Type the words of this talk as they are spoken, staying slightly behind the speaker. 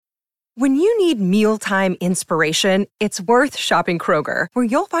When you need mealtime inspiration, it's worth shopping Kroger, where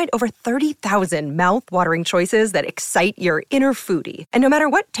you'll find over 30,000 mouth-watering choices that excite your inner foodie. And no matter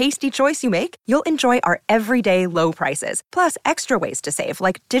what tasty choice you make, you'll enjoy our everyday low prices, plus extra ways to save,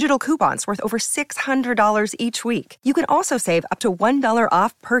 like digital coupons worth over $600 each week. You can also save up to $1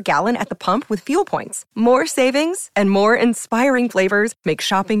 off per gallon at the pump with fuel points. More savings and more inspiring flavors make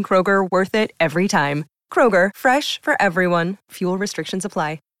shopping Kroger worth it every time. Kroger, fresh for everyone. Fuel restrictions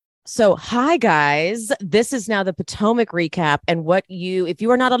apply. So, hi guys, this is now the Potomac recap. And if you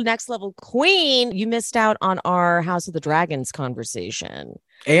are not a next level queen, you missed out on our House of the Dragons conversation.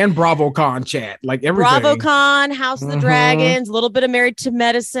 And BravoCon chat, like everything. BravoCon, House of the Dragons, a little bit of Married to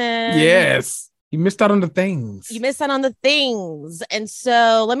Medicine. Yes. You missed out on the things. And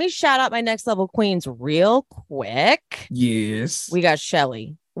so let me shout out my next level queens real quick. Yes. We got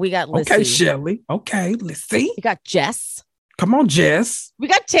Shelly. We got Lissy. Okay, Shelly. Okay, Lissy. We got Jess. Come on, Jess. We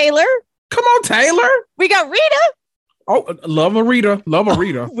got Taylor. Come on, Taylor. We got Rita. Oh, love a Rita.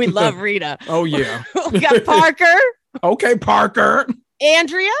 We love Rita. Oh, yeah. We got Parker. Okay, Parker.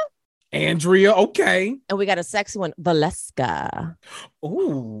 Andrea. Okay. And we got a sexy one, Valeska.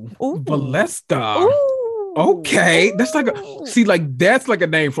 Ooh. Valeska. Ooh. Okay. That's that's like a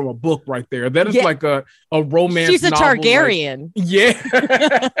name from a book right there. That is like a romance. She's a novel, Targaryen. Yeah.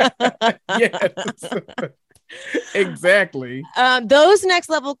 Yes. Exactly. Those next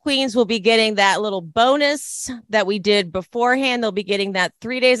level queens will be getting that little bonus that we did beforehand. They'll be getting that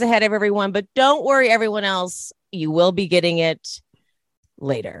 3 days ahead of everyone, but don't worry, everyone else, you will be getting it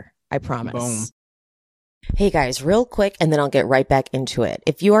later. I promise. Boom. Hey guys, real quick, and then I'll get right back into it.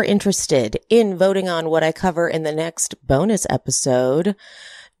 If you are interested in voting on what I cover in the next bonus episode,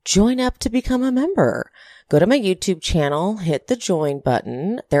 join up to become a member. Go to my YouTube channel, hit the join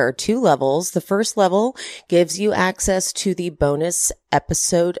button. There are 2 levels. The first level gives you access to the bonus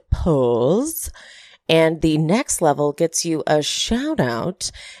episode polls. And the next level gets you a shout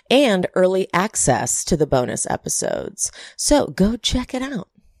out and early access to the bonus episodes. So go check it out.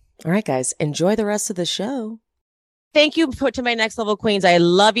 All right, guys, enjoy the rest of the show. Thank you to my next level queens. I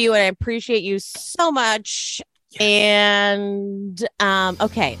love you and I appreciate you so much. Yes. And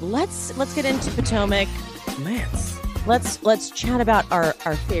okay, let's get into Potomac. Let's chat about our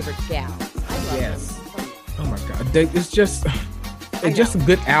favorite gals. Yes. Oh my God, it's just a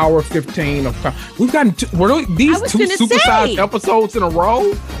good hour 15 of time. We've gotten these 2 supersized episodes in a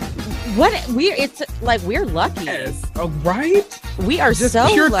row. It's like we're lucky. Yes. Oh, right. We are just so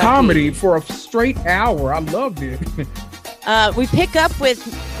pure lucky. Comedy for a straight hour. I loved it. We pick up with,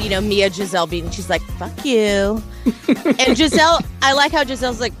 Mia Giselle being, she's like, fuck you. And Giselle, I like how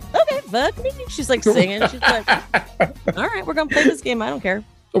Giselle's like, okay, fuck me. She's like singing. She's like, all right, we're going to play this game. I don't care.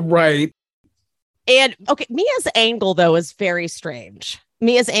 Right. And okay, Mia's angle, though, is very strange.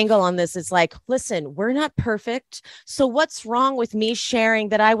 Mia's angle on this is like, listen, we're not perfect. So what's wrong with me sharing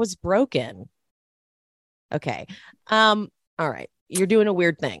that I was broken? Okay. All right. You're doing a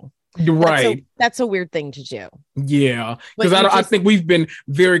weird thing. You're right. That's a weird thing to do. Yeah. Because I think we've been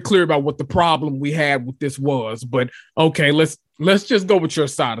very clear about what the problem we had with this was. But okay, let's just go with your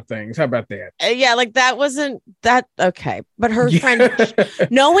side of things. How about that? Yeah, like that wasn't that okay. But her friend,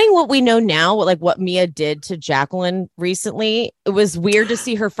 knowing what we know now, like what Mia did to Jacqueline recently, it was weird to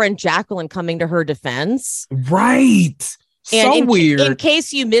see her friend Jacqueline coming to her defense. Right. And weird. In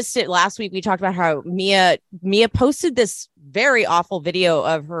case you missed it last week, we talked about how Mia posted this very awful video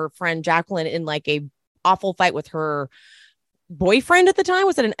of her friend Jacqueline in like a awful fight with her boyfriend at the time.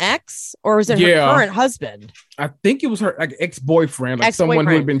 Was it an ex or was it her current husband? I think it was her ex-boyfriend, like someone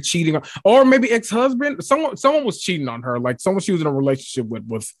who had been cheating on, or maybe ex-husband. Someone was cheating on her, like someone she was in a relationship with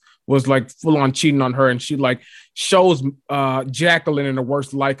was like full on cheating on her, and she like shows Jacqueline in the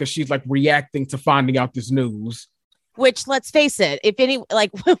worst light because she's like reacting to finding out this news. Which, let's face it, if any, like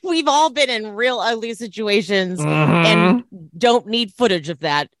we've all been in real ugly situations and don't need footage of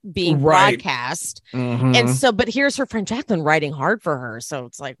that being broadcast. And so, but here's her friend Jacqueline writing hard for her. So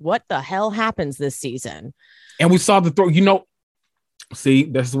it's like, what the hell happens this season? And we saw the throw, see,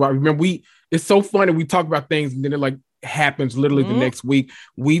 that's why I remember it's so funny. We talk about things and then it like happens literally the next week.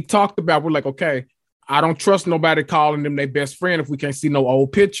 We talked about, we're like, okay, I don't trust nobody calling them their best friend if we can't see no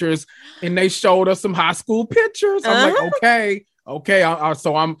old pictures. And they showed us some high school pictures. I'm like, okay.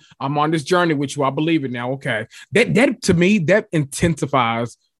 So I'm on this journey with you. I believe it now. Okay. That to me, that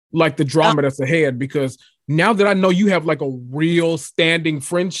intensifies like the drama that's ahead, because now that I know you have like a real standing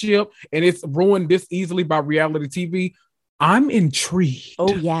friendship and it's ruined this easily by reality TV, I'm intrigued.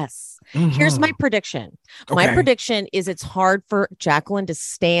 Oh, yes. Here's my prediction. My prediction is it's hard for Jacqueline to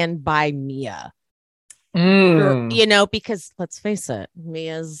stand by Mia. Because let's face it,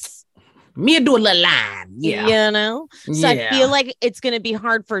 Mia's Mia do a little line. Yeah. You know? So I feel like it's going to be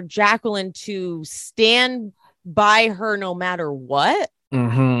hard for Jacqueline to stand by her no matter what.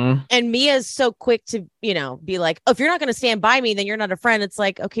 Mm-hmm. And Mia's so quick to, be like, oh, if you're not going to stand by me, then you're not a friend. It's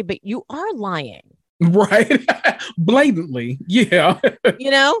like, okay, but you are lying. Right. Blatantly. Yeah.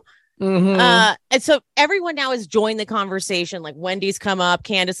 Mm-hmm. And so everyone now has joined the conversation. Like Wendy's come up,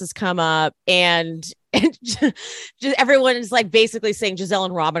 Candace has come up, and just everyone is like basically saying Giselle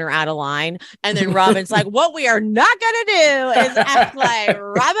and Robin are out of line. And then Robin's like, what we are not going to do is act like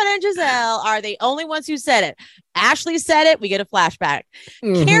Robin and Giselle are the only ones who said it. Ashley said it. We get a flashback.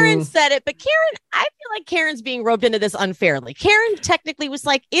 Mm-hmm. Karen said it, but Karen, I feel like Karen's being roped into this unfairly. Karen technically was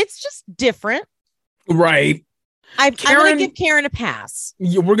like, it's just different. Right. I'm going to give Karen a pass.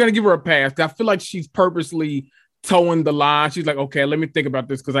 Yeah, we're going to give her a pass. I feel like she's purposely towing the line. She's like, okay, let me think about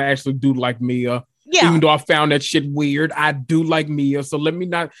this because I actually do like Mia. Yeah. Even though I found that shit weird, I do like Mia. So let me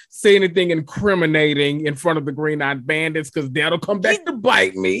not say anything incriminating in front of the Green-Eyed Bandits because that'll come back to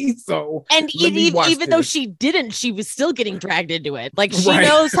bite me. So, and even though she didn't, she was still getting dragged into it. Like she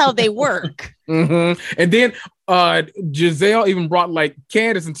knows how they work. Mm-hmm. And then Giselle even brought like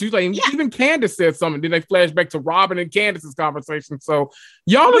Candace, and she's like, even Candace said something. Then they flash back to Robin and Candace's conversation. So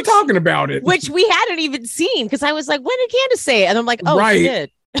y'all are talking about it, which we hadn't even seen because I was like, when did Candace say it? And I'm like, oh, she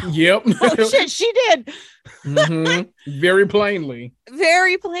did. Yep. Oh shit, she did. Mm-hmm. Very plainly.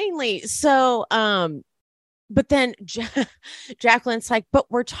 So, but then Jacqueline's like,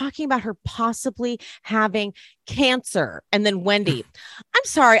 but we're talking about her possibly having cancer. And then Wendy, I'm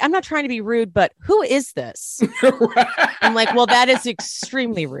sorry, I'm not trying to be rude, but who is this? I'm like, well, that is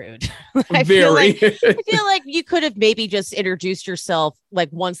extremely rude. I feel like you could have maybe just introduced yourself like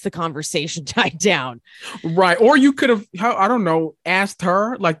once the conversation died down. Right. Or you could have, I don't know, asked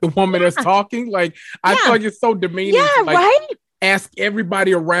her, like the woman that's talking. Like, I feel like it's so demeaning. Yeah, like, right. Ask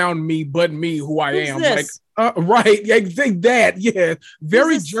everybody around me but me who I am. This? Like, right. Yeah, think that. Yeah.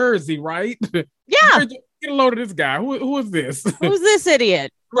 Very Jersey, right? Yeah. Get a load of this guy. Who is this? Who's this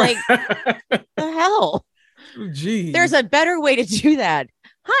idiot? Like, the hell? Geez. There's a better way to do that.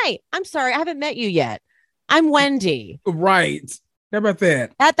 Hi, I'm sorry. I haven't met you yet. I'm Wendy. Right. How about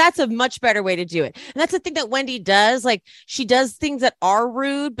that? That's a much better way to do it. And that's the thing that Wendy does. Like, she does things that are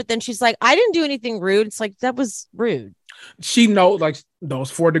rude, but then she's like, I didn't do anything rude. It's like, that was rude. She knows, like,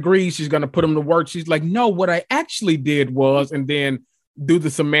 those 4 degrees, she's going to put them to work. She's like, no, what I actually did was, and then do the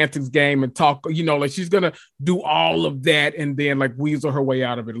semantics game and talk, like she's going to do all of that and then like weasel her way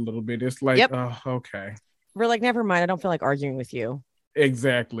out of it a little bit. It's like, okay. We're like, never mind. I don't feel like arguing with you.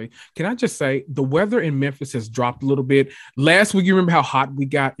 Exactly. Can I just say the weather in Memphis has dropped a little bit. Last week, you remember how hot we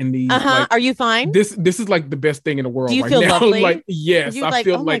got in the Are you fine? This is like the best thing in the world. Do you right feel now. lovely? Like, yes, I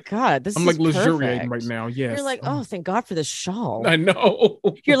feel my God, I'm like luxuriating right now. Yes. You're like, oh, thank God for this shawl. I know.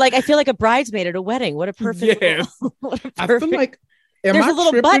 You're like, I feel like a bridesmaid at a wedding. What a perfect. Yes. I feel like there's a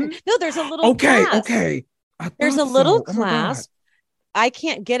little button. No, there's a little. Okay. There's a little clasp. I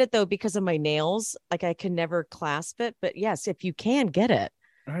can't get it though because of my nails. Like I can never clasp it. But yes, if you can get it.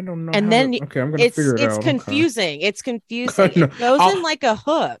 I don't know. And then I'm gonna figure it out. It's confusing. Okay. It's confusing. It goes in like a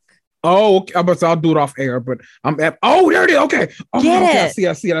hook. Oh, okay. I'll do it off air, but I'm at. Oh, there it is. Okay. Oh, Get it.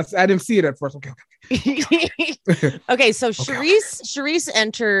 I see it. I didn't see it at first. Okay. Okay. So Charisse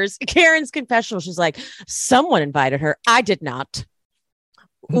enters Karen's confessional. She's like, someone invited her. I did not.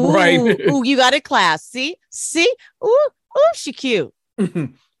 Ooh, right. Ooh, you got a class. See. Ooh, she cute. Okay.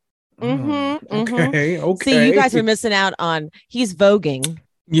 See, you guys are missing out on. He's voguing.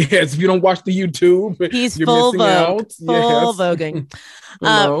 Yes, if you don't watch the YouTube, he's full vogue. Full voguing.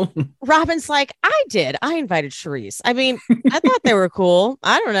 Hello. Robin's like, I invited Charisse. I mean, I thought they were cool.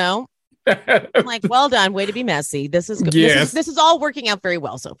 I don't know. I'm like, well done. Way to be messy. This is good. Yes. This is all working out very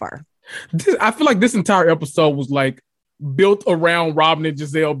well so far. I feel like this entire episode was like built around Robin and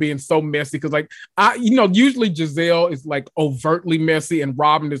Giselle being so messy because like usually Giselle is like overtly messy and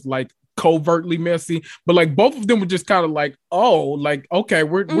Robin is like covertly messy, but like both of them were just kind of like, oh, like, okay,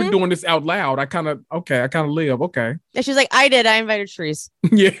 we're doing this out loud. I kind of live. Okay. And she's like, I invited Charisse.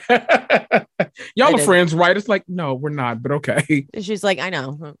 Yeah. Y'all are friends, right? It's like, no, we're not, but okay. And she's like, I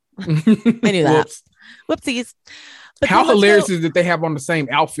know. I knew that. Whoopsies. But how hilarious is that they have on the same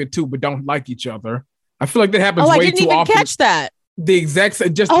outfit too, but don't like each other? I feel like that happens way too often. I didn't even catch that. The exact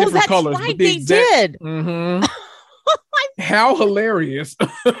same, just different colors. Right, they did. Mm-hmm. How hilarious.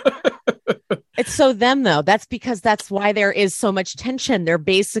 It's so them though. That's because that's why there is so much tension. They're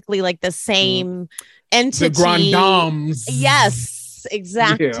basically like the same entity. The grand dames. Yes,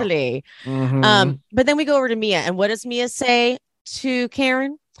 exactly. Yeah. Mm-hmm. But then we go over to Mia, and what does Mia say to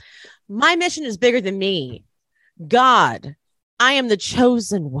Karen? My mission is bigger than me. God, I am the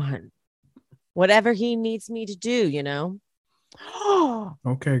chosen one. whatever he needs me to do, you know?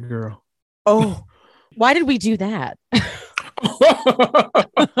 Okay, girl. Oh, why did we do that?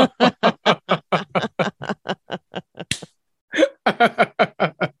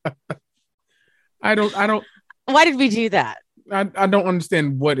 I don't. Why did we do that? I don't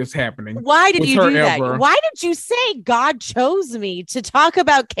understand what is happening. Why did you do that? Ever. Why did you say God chose me to talk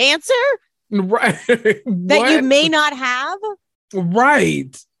about cancer? Right. That you may not have?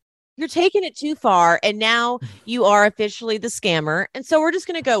 Right. You're taking it too far, and now you are officially the scammer, and so we're just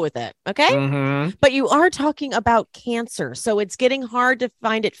going to go with it, okay? Mm-hmm. But you are talking about cancer, so it's getting hard to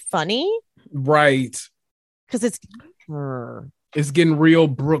find it funny. Right. Because it's getting real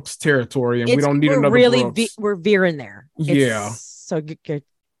Brooks territory, and we don't need another Brooks. We're veering there. Yeah. So good.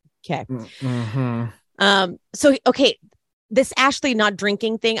 Okay. Mm-hmm. So, okay. This Ashley not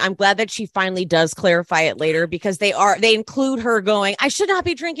drinking thing, I'm glad that she finally does clarify it later, because they include her going, I should not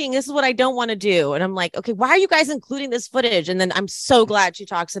be drinking. This is what I don't want to do. And I'm like, okay, why are you guys including this footage? And then I'm so glad she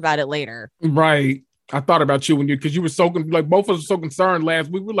talks about it later. Right. I thought about you because you were so like both of us were so concerned last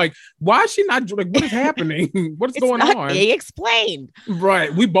week. We were like, why is she not like, what is happening? What is going on? They explained.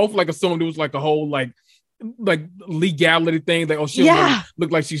 Right. We both like assumed it was like a whole like legality thing. Like, oh, she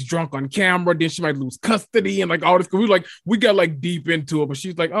look like she's drunk on camera. Then she might lose custody and like all this. We got like deep into it, but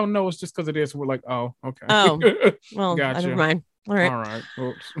she's like, oh no, it's just because of this. We're like, oh, okay. Oh, well, gotcha. Never mind. All right.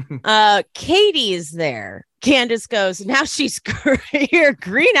 Oops. Katie is there. Candace goes, now she's here,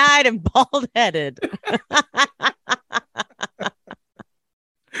 green-eyed and bald-headed.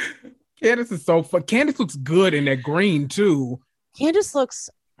 Candace is so fun. Candace looks good in that green too. Candace looks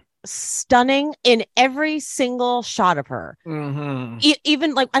stunning in every single shot of her. Mm-hmm.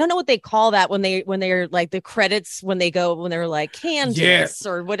 Even like, I don't know what they call that when they're like the credits, when they're like Candace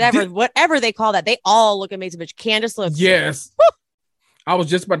or whatever they call that. They all look amazing, but Candace looks. Yes. I was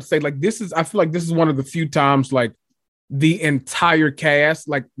just about to say, like, I feel like this is one of the few times like the entire cast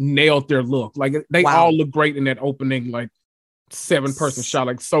like nailed their look. Like they all look great in that opening, like 7-person shot,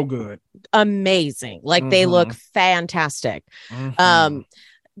 like so good. Amazing. Like they look fantastic. Mm-hmm.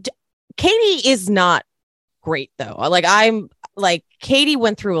 Katie is not great though. Katie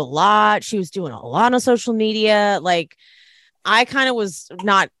went through a lot. She was doing a lot on social media. Like I was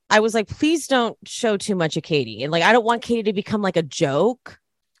like, please don't show too much of Katie. And like, I don't want Katie to become like a joke.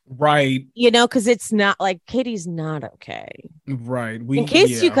 Right. You know, because it's not like Katie's not okay. Right. In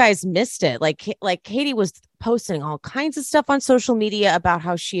case you guys missed it, like Katie was posting all kinds of stuff on social media about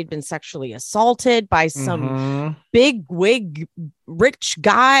how she had been sexually assaulted by some big wig rich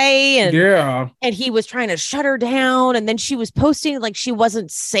guy, and he was trying to shut her down, and then she was posting like she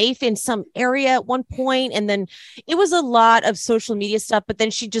wasn't safe in some area at one point, and then it was a lot of social media stuff, but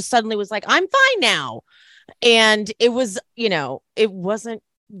then she just suddenly was like, I'm fine now. And it was, you know, it wasn't.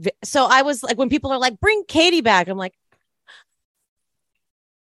 So I was like, when people are like, bring Katie back, I'm like,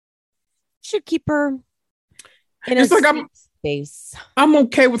 should keep her in a space. I'm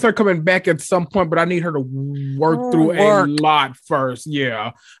okay with her coming back at some point, but I need her to work through a lot first.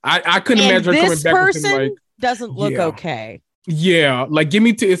 Yeah. I couldn't imagine her coming back. This person like, doesn't look okay. Yeah. Like, give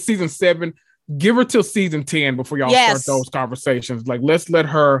me to season 7. Give her till season 10 before y'all start those conversations. Like, let's let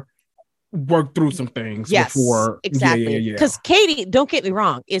her work through some things before. Exactly. Because Katie, don't get me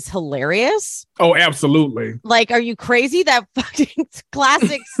wrong, is hilarious. Oh, absolutely. Like, are you crazy? That fucking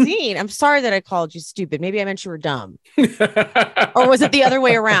classic scene. I'm sorry that I called you stupid. Maybe I meant you were dumb. Or was it the other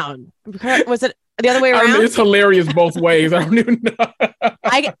way around? Was it the other way around? I mean, it's hilarious both ways. I don't even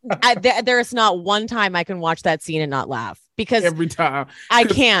know. There's not one time I can watch that scene and not laugh, because every time I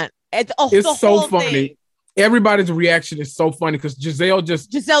can't. It's so funny. Thing. Everybody's reaction is so funny because Giselle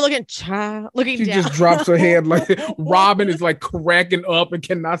looking she down. Just drops her head. Like Robin is like cracking up and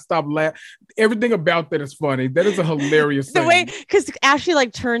cannot stop laughing. Everything about that is funny. That is a hilarious thing. The way, because Ashley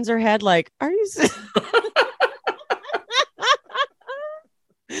like turns her head like, are you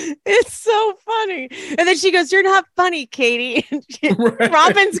it's so funny. And then she goes, you're not funny, Katie. Right.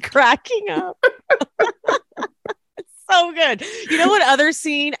 Robin's cracking up. So good. You know what other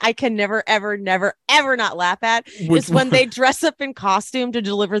scene I can never, ever not laugh at is when they dress up in costume to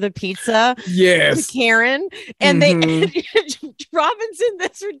deliver the pizza to Karen, and they Robin's in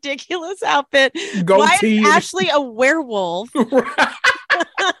this ridiculous outfit. Why is Ashley a werewolf?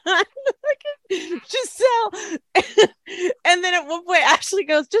 Giselle. And then at one point Ashley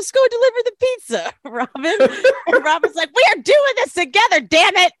goes, just go deliver the pizza, Robin. And Robin's like, we are doing this together,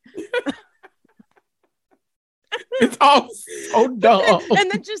 damn it. It's all so dumb. And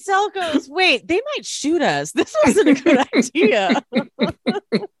then Giselle goes, wait, they might shoot us. This wasn't a good idea.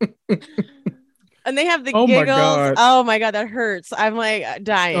 And they have the Oh my giggles. God. Oh my God, that hurts. I'm like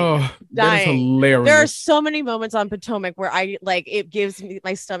dying. Oh, that is hilarious. There are so many moments on Potomac where I like it gives me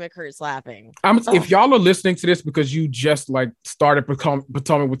my stomach hurts laughing. If y'all are listening to this because you just like started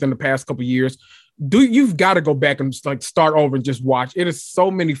Potomac within the past couple of years, you've got to go back and just like start over and just watch. It is so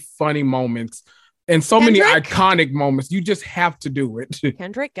many funny moments and so many iconic moments. You just have to do it.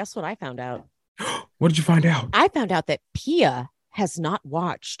 Kendrick, guess what I found out? What did you find out? I found out that Pia has not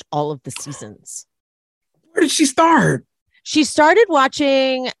watched all of the seasons. Where did she start? She started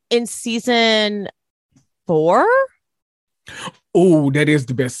watching in season 4. Oh, that is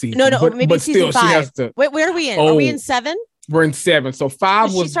the best season. No, maybe season 5. She has to. Wait, where are we in? Are we in 7? We're in 7. So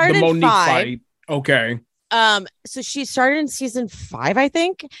 5 was the Monique fight. Okay. So she started in season 5, I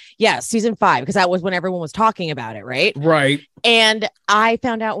think. Yeah, season 5, because that was when everyone was talking about it, right? Right. And I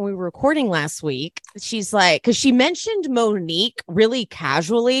found out when we were recording last week, she's like, because she mentioned Monique really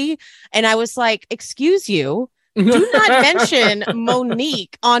casually, and I was like, excuse you, do not mention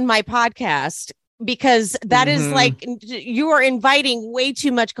Monique on my podcast, because that is like, you are inviting way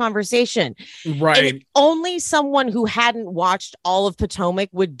too much conversation. Right. And only someone who hadn't watched all of Potomac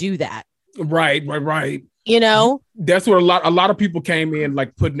would do that. Right. You know, that's where a lot of people came in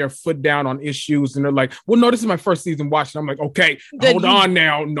like putting their foot down on issues, and they're like, well, no, this is my first season watching. I'm like, okay, hold on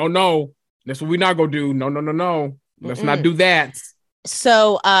now. No, that's what we're not gonna do. No. Let's not do that.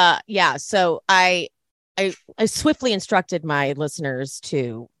 So so I swiftly instructed my listeners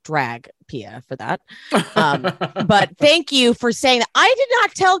to drag Pia for that. But thank you for saying that. I did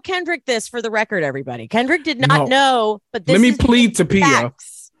not tell Kendrick this, for the record, everybody. Kendrick did not know, but this let me plead to Pia.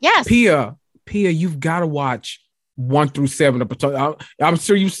 Facts. Yes. Pia, you've got to watch 1 through 7. I'm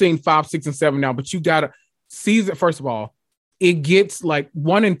sure you've seen 5, 6, and 7 now, but you got to season. First of all, it gets like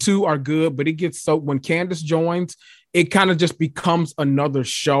 1 and 2 are good, but it gets so when Candace joins, it kind of just becomes another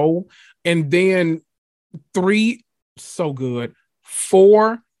show. And then 3, so good.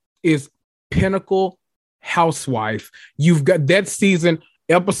 4 is pinnacle housewife. You've got that season,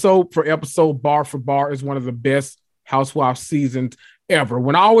 episode for episode, bar for bar, is one of the best housewife seasons ever.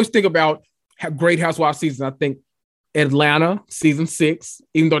 When I always think about great housewife seasons, I think Atlanta season 6,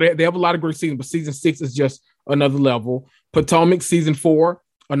 even though they have a lot of great seasons, but season 6 is just another level. Potomac season 4,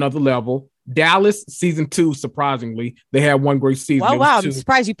 another level. Dallas season 2, surprisingly, they had one great season. Oh, wow. I'm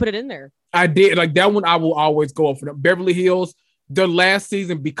surprised you put it in there. I did. Like that one, I will always go up for them. Beverly Hills, the last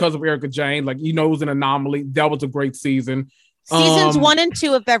season, because of Erica Jane, like, you know, it was an anomaly. That was a great season. Seasons 1 and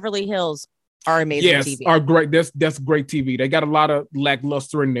 2 of Beverly Hills are amazing TV. Are great. That's great TV. They got a lot of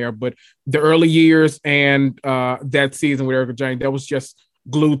lackluster in there, but the early years and that season with Erica Jane, that was just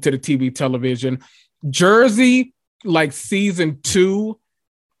glued to the TV television. Jersey, like season 2,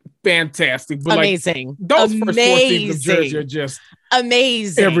 fantastic. But amazing. Like, those first 4 seasons of Jersey are just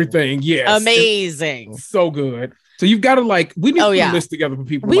amazing. Everything, yes. Amazing. So good. So you've got to like, we need to put a list together for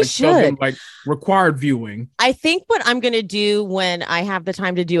people. We like, should. Tell them, like, required viewing. I think what I'm going to do when I have the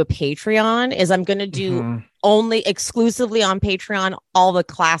time to do a Patreon is I'm going to do only exclusively on Patreon all the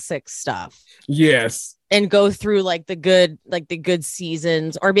classic stuff. Yes. And go through like the good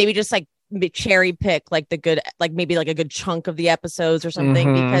seasons, or maybe just like cherry pick like the good, like maybe like a good chunk of the episodes or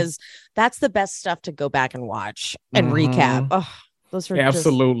something, because that's the best stuff to go back and watch and recap. Oh, those are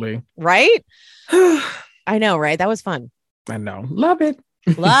absolutely just, right. I know, right? That was fun. I know. Love it.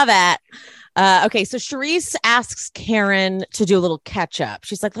 Love it. Okay, so Charisse asks Karen to do a little catch up.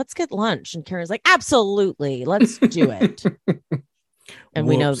 She's like, let's get lunch. And Karen's like, absolutely. Let's do it. And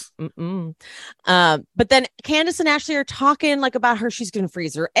we know. But then Candace and Ashley are talking like about her. She's going to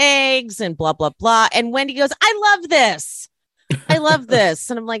freeze her eggs and blah, blah, blah. And Wendy goes, I love this. I love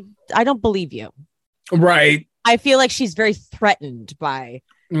this. And I'm like, I don't believe you. Right. I feel like she's very threatened by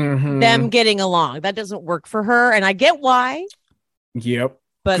them getting along. That doesn't work for her. And I get why. Yep.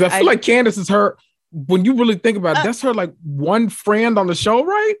 But I feel like Candace is her, when you really think about it, that's her like one friend on the show,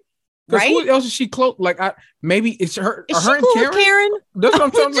 right? Right. Who else is she close? Like, maybe it's her. Is her she cool with Karen? That's what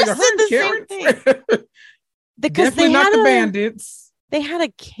I'm talking about. Her and Karen. Because definitely not the bandits. They had a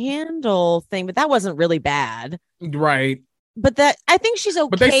candle thing, but that wasn't really bad, right? But that I think she's okay.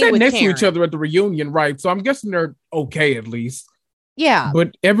 But they sat next Karen. to each other at the reunion, right? So I'm guessing they're okay at least. Yeah.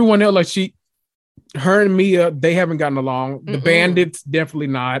 But everyone else, like her and Mia, they haven't gotten along. The bandits, definitely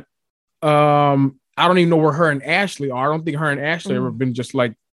not. I don't even know where her and Ashley are. I don't think her and Ashley ever been just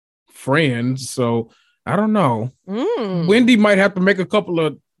like friends. So I don't know. Wendy might have to make a couple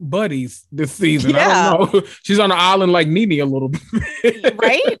of buddies this season. I don't know. She's on the island like Nene a little bit.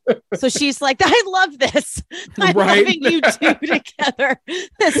 Right? So she's like, I love this. I'm loving you two together.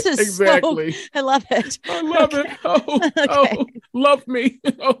 This is exactly. I love it. I love it. Oh, love me.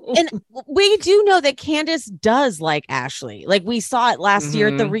 Oh. And we do know that Candace does like Ashley. Like we saw it last year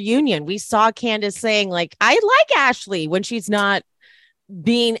at the reunion. We saw Candace saying like, I like Ashley when she's not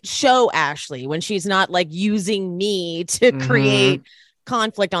being Ashley, when she's not like using me to create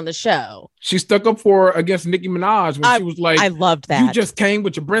conflict on the show. She stuck up for her against Nicki Minaj when she was like, I loved that. You just came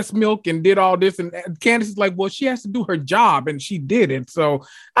with your breast milk and did all this. And Candace is like, well, she has to do her job and she did it. So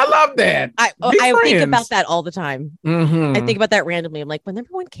I love that. I think about that all the time. I think about that randomly. I'm like, remember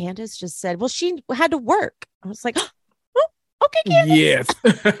when Candace just said, well, she had to work. I was like, oh, okay, Candace. Yes.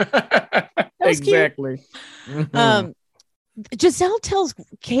 Exactly. Giselle tells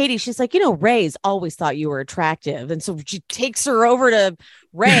Katie, she's like, Ray's always thought you were attractive. And so she takes her over to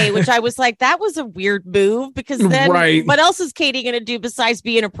Ray, which I was like, that was a weird move because then what else is Katie going to do besides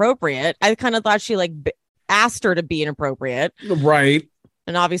be inappropriate? I kind of thought she like asked her to be inappropriate. Right.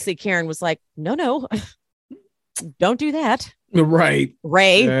 And obviously Karen was like, no, don't do that. Right.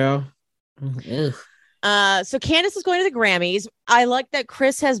 Ray. Yeah. So Candace is going to the Grammys. I like that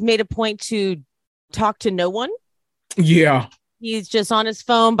Chris has made a point to talk to no one. Yeah. He's just on his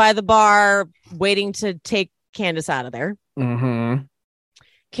phone by the bar waiting to take Candace out of there.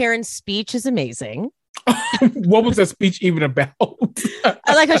 Karen's speech is amazing. What was that speech even about?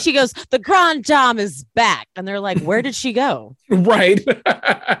 I like how she goes, the Grand Dame is back. And they're like, where did she go? Right.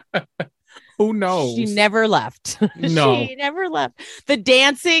 Who knows? She never left. No. She never left. The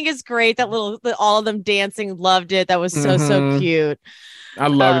dancing is great. All of them dancing. Loved it. That was so cute. I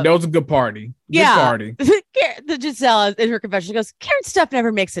love it. That was a good party. Good party. The Giselle in her confession, she goes, Karen's stuff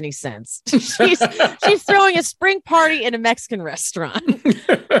never makes any sense. She's throwing a spring party in a Mexican restaurant.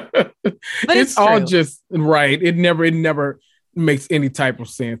 But it's all just right. It never makes any type of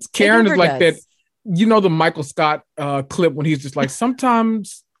sense. Karen is like that. The Michael Scott clip when he's just like,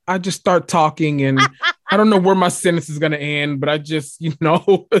 sometimes I just start talking and I don't know where my sentence is going to end, but I just,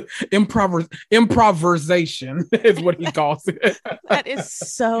 improvisation is what he calls it. That is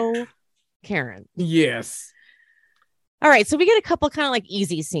so Karen. Yes. All right. So we get a couple kind of like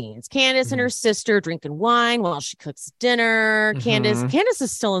easy scenes. Candace and her sister drinking wine while she cooks dinner. Candace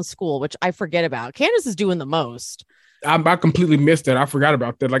is still in school, which I forget about. Candace is doing the most. I completely missed it. I forgot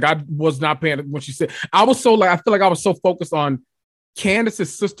about that. Like I was not paying when she said, I feel like I was so focused on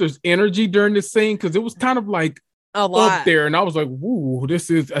Candace's sister's energy during this scene because it was kind of like a lot up there, and I was like, "Woo, this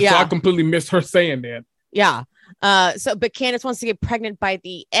is." So I completely missed her saying that. Yeah. But Candace wants to get pregnant by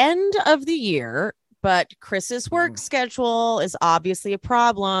the end of the year, but Chris's work schedule is obviously a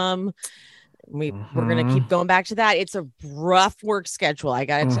problem. We're gonna keep going back to that. It's a rough work schedule. I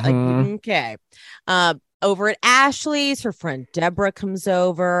got it. Okay. Over at Ashley's, her friend Deborah comes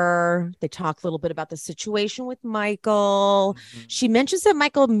over. They talk a little bit about the situation with Michael. She mentions that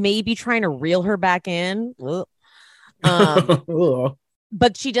Michael may be trying to reel her back in. But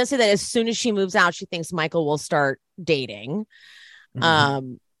she does say that as soon as she moves out, she thinks Michael will start dating.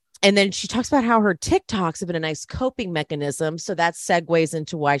 And then she talks about how her TikToks have been a nice coping mechanism. So that segues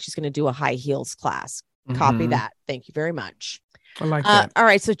into why she's going to do a high heels class. Copy that. Thank you very much. I like that. All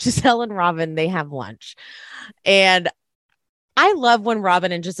right. So Giselle and Robin, they have lunch. And I love when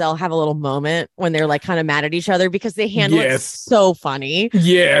Robin and Giselle have a little moment when they're like kind of mad at each other because they handle it so funny.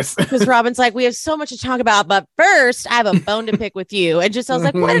 Yes. Because Robin's like, we have so much to talk about, but first I have a bone to pick with you. And Giselle's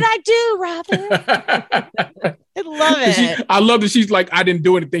like, what did I do, Robin? I love it. I love that she's like, I didn't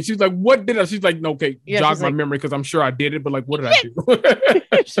do anything. She's like, what did I? She's like, no, okay, jog my memory because I'm sure I did it, but like, what did I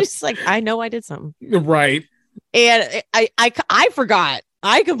do? She's like, I know I did something. Right. And I forgot.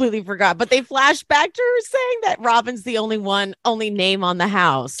 I completely forgot. But they flash back to her saying that Robin's the only name on the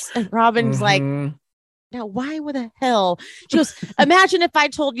house. And Robin's like, now why the hell? She goes, imagine if I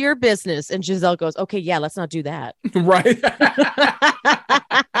told your business. And Giselle goes, okay, yeah, let's not do that. Right.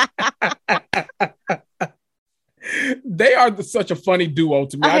 They are such a funny duo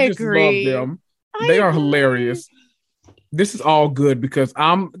to me. I just agree. love them. They are hilarious. This is all good because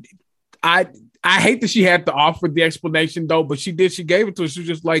I hate that she had to offer the explanation though, but she did. She gave it to us. She was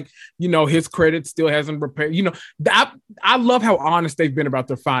just like, his credit still hasn't repaired. I love how honest they've been about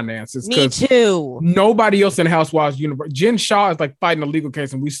their finances. Me too. Nobody else in Housewives universe. Jen Shaw is like fighting a legal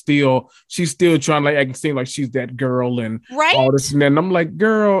case, and she's still trying to like act and seem like she's that girl and all this. And then I'm like,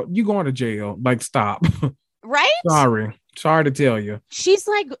 girl, you going to jail? Like, stop. Right? Sorry to tell you. She's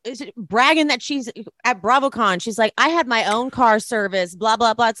like bragging that she's at BravoCon. She's like, I had my own car service, blah,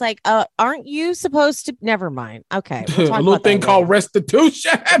 blah, blah. It's like, aren't you supposed to? Never mind. Okay. We'll a little thing called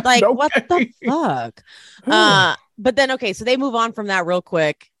restitution. Like, what the fuck? But then, okay. So they move on from that real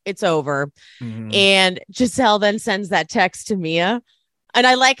quick. It's over. And Giselle then sends that text to Mia. And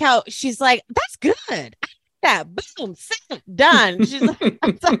I like how she's like, that's good. Yeah, boom, done. She's like,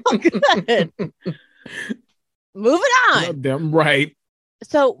 that's all good. Moving on. Them right.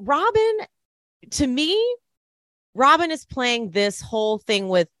 So Robin, to me, Robin is playing this whole thing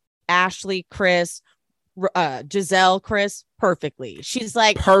with Ashley, Chris, Giselle, Chris perfectly. She's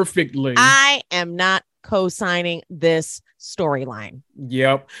like, perfectly. I am not co-signing this storyline.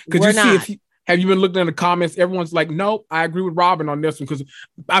 Yep. Because you see, if you have you been looking at the comments, everyone's like, nope, I agree with Robin on this one. Because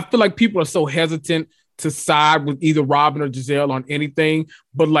I feel like people are so hesitant to side with either Robin or Giselle on anything.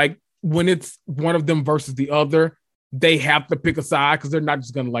 But like when it's one of them versus the other, they have to pick a side because they're not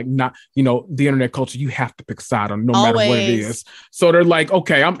just going to like not, you know, the internet culture, you have to pick a side on no matter what it is. So they're like,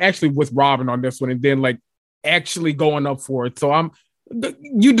 okay, I'm actually with Robin on this one. And then like actually going up for it. So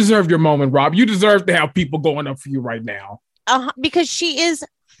you deserve your moment, Rob. You deserve to have people going up for you right now. Because she is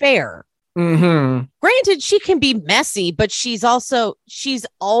fair. Mm-hmm. Granted, she can be messy, but she's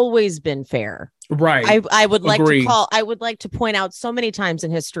always been fair. Right. I would like to point out so many times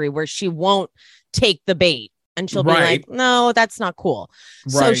in history where she won't take the bait and she'll be like, no, that's not cool.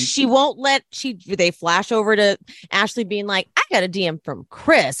 Right. So she won't they flash over to Ashley being like, I got a DM from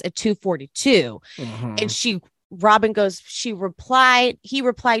Chris at 2:42. And Robin goes, he replied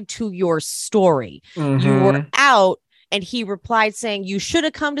to your story. You were out. And he replied saying, you should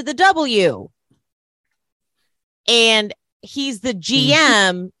have come to the W. And he's the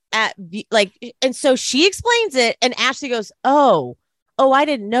GM and so she explains it. And Ashley goes, oh, I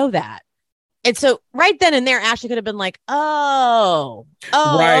didn't know that. And so right then and there, Ashley could have been like, oh,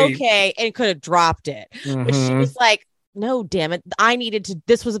 right. Okay. And could have dropped it. But she was like, no, damn it.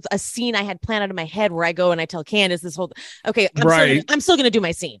 This was a scene I had planned out in my head where I go and I tell Candace this whole, okay, I'm still going to do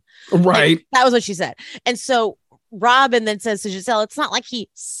my scene. Right. And that was what she said. And so Robin then says to Giselle, it's not like he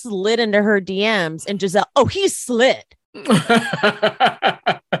slid into her DMs. And Giselle, he slid.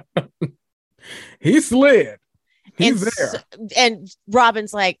 He slid. He's there. And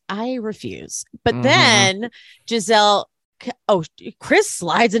Robin's like, I refuse. But then Giselle, Chris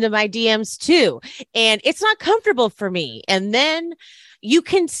slides into my DMs too. And it's not comfortable for me. And then you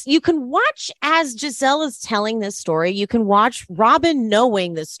can watch as Giselle is telling this story. You can watch Robin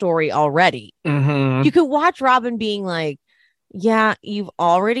knowing this story already. You can watch Robin being like, yeah, you've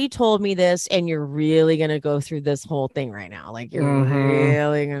already told me this and you're really going to go through this whole thing right now. Like you're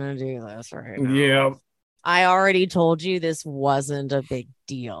really going to do this right now. Yeah. I already told you this wasn't a big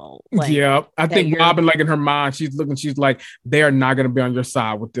deal. Like, yeah. I think Robin, like in her mind, she's like, they are not going to be on your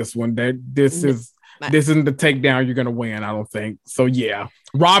side with this one. This isn't the takedown you're going to win, I don't think. So, yeah,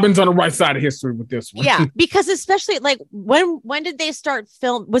 Robin's on the right side of history with this one. Yeah, because especially like when did they start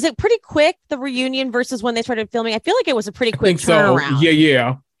film? Was it pretty quick, the reunion versus when they started filming? I feel like it was a pretty quick turnaround. So.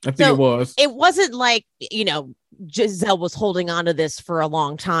 Yeah. I think it was. It wasn't like, Giselle was holding on to this for a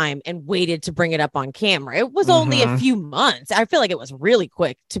long time and waited to bring it up on camera. It was only a few months. I feel like it was really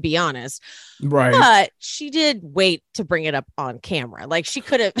quick, to be honest. Right. But she did wait to bring it up on camera. Like she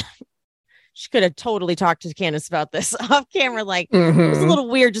could have totally talked to Candace about this off camera. Like it was a little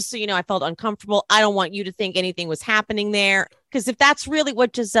weird, just so you know, I felt uncomfortable. I don't want you to think anything was happening there. Because if that's really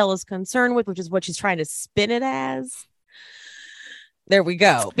what Giselle is concerned with, which is what she's trying to spin it as, there we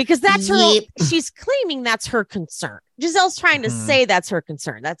go. Because that's she's claiming that's her concern. Giselle's trying to say that's her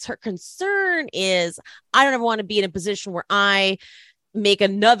concern. That's her concern is, I don't ever want to be in a position where I make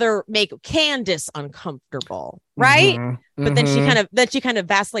Candace uncomfortable. Right. But then she kind of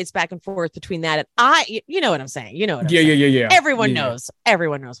vacillates back and forth between that. And you know what I'm saying? You know what I'm saying? Yeah. Everyone knows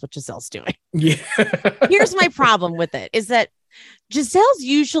what Giselle's doing. Yeah. Here's my problem with it is that Giselle's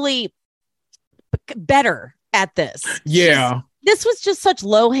usually better at this. Yeah. This was just such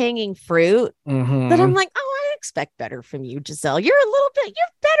low-hanging fruit that I'm like, I expect better from you, Giselle. You're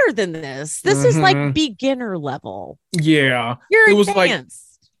better than this. This is like beginner level. Yeah. It was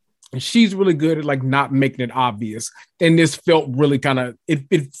advanced. Like, she's really good at like not making it obvious. And this felt really kind of,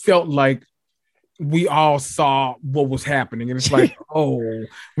 it felt like we all saw what was happening. And it's like,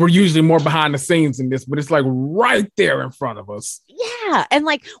 we're usually more behind the scenes in this, but it's like right there in front of us. Yeah. And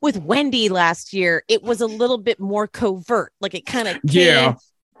like with Wendy last year, it was a little bit more covert. Like it kind of came.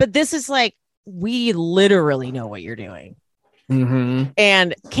 But this is like, we literally know what you're doing.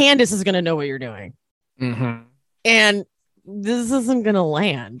 And Candace is going to know what you're doing. And this isn't going to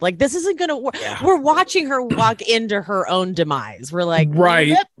land. Like this isn't going to work. Yeah. We're watching her walk into her own demise. We're like, right.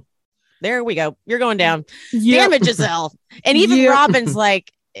 Yep. There we go. You're going down. Damn it, Giselle. And even Robin's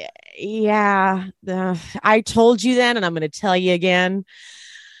like, I told you then, and I'm going to tell you again.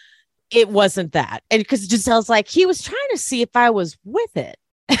 It wasn't that. And because Giselle's like, he was trying to see if I was with it.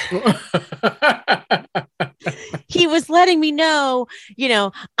 He was letting me know,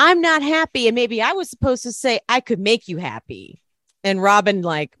 I'm not happy. And maybe I was supposed to say I could make you happy. And Robin,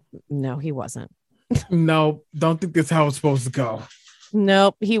 like, no, he wasn't. No, don't think that's how it's supposed to go.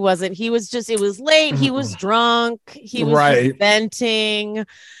 Nope, he wasn't. He was just, it was late. He was drunk. He was just venting.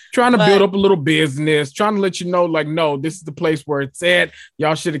 Trying to build up a little business, trying to let you know, like, no, this is the place where it's at.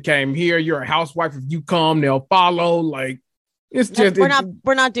 Y'all should have came here. You're a housewife. If you come, they'll follow. Like, it's just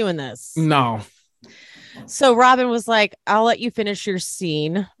we're not doing this. No. So Robin was like, I'll let you finish your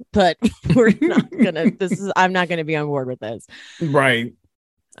scene, but we're not gonna I'm not gonna be on board with this. Right.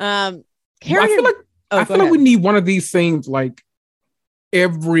 I feel like we need one of these scenes like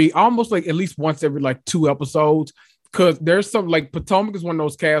almost like at least once every like 2 episodes. Because there's some like Potomac is one of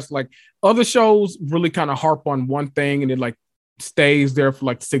those casts, like other shows really kind of harp on one thing and it like stays there for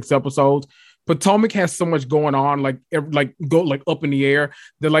like 6 episodes. Potomac has so much going on, like go like up in the air.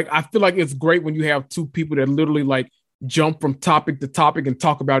 They're like, I feel like it's great when you have 2 people that literally like jump from topic to topic and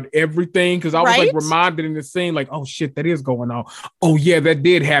talk about everything. Because I was like reminded in the scene, like, oh shit, that is going on. Oh yeah, that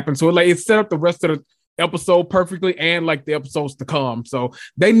did happen. So like it set up the rest of the episode perfectly and like the episodes to come. So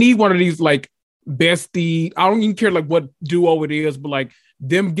they need one of these like bestie, I don't even care like what duo it is, but like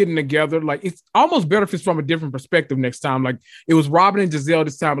them getting together, like it's almost better if it's from a different perspective next time. Like it was Robin and Giselle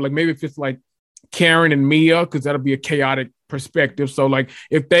this time, but like maybe if it's like Karen and Mia, because that'll be a chaotic perspective. So like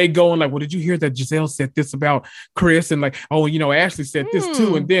if they go and like, well, did you hear that Giselle said this about Chris? And like, oh, Ashley said this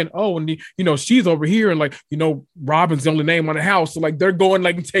too. And then, she's over here and like, Robin's the only name on the house. So like they're going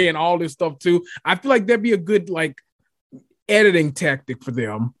like and saying all this stuff too. I feel like that'd be a good like editing tactic for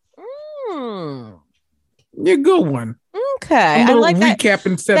them. Yeah, good one. Okay, I like recap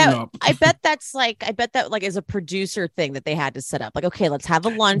and setting up. I bet that is a producer thing that they had to set up. Like, okay, let's have a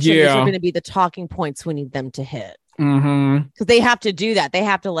lunch. And these are going to be the talking points we need them to hit. Because they have to do that. They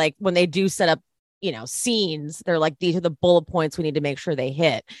have to like when they do set up, scenes. They're like, these are the bullet points we need to make sure they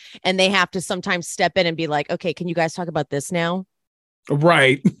hit, and they have to sometimes step in and be like, okay, can you guys talk about this now?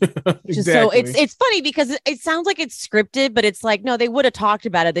 Right. Exactly. So it's funny because it sounds like it's scripted, but it's like, no, they would have talked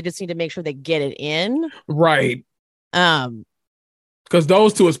about it. They just need to make sure they get it in. Right. Because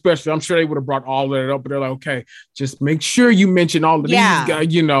those 2 especially, I'm sure they would have brought all of that up, but they're like, okay, just make sure you mention all of these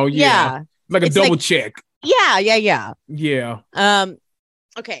guys, like a double check. Yeah.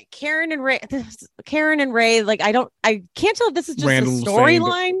 Okay, Karen and Ray, like I can't tell if this is just a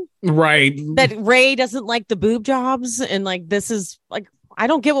storyline, right? That Ray doesn't like the boob jobs, and like this is like I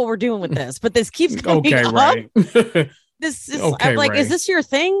don't get what we're doing with this, but this keeps coming up. Right. This is I'm like, Ray. Is this your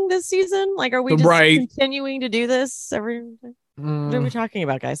thing this season? Like, are we just continuing to do this every? What are we talking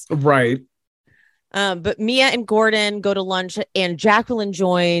about, guys? Right. But Mia and Gordon go to lunch and Jacqueline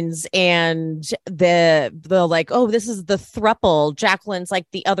joins and they're like, oh, this is the throuple. Jacqueline's like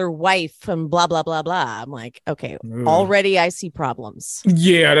the other wife and blah, blah, blah, blah. I'm like, okay, already I see problems.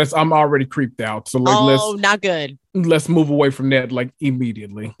 Yeah, I'm already creeped out. So like, not good. Let's move away from that like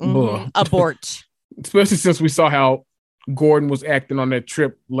immediately. Abort. Especially since we saw how Gordon was acting on that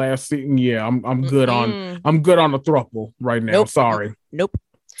trip last season. Yeah, I'm good on the throuple right now. Nope. Sorry. Nope.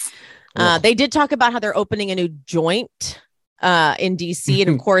 They did talk about how they're opening a new joint in DC.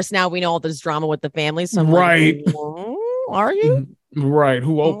 And of course, now we know all this drama with the family. So I'm like, are you? Right.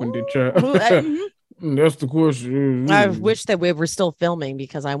 Who opened it? That's the question. I wish that we were still filming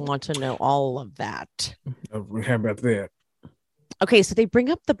because I want to know all of that. How about that? Okay, so they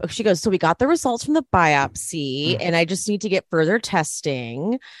bring up she goes, so we got the results from the biopsy and I just need to get further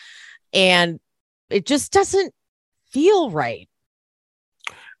testing. And it just doesn't feel right.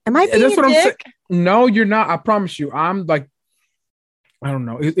 Am I being a dick? No, you're not. I promise you. I'm like, I don't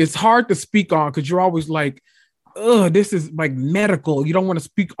know. It's hard to speak on because you're always like, this is like medical. You don't want to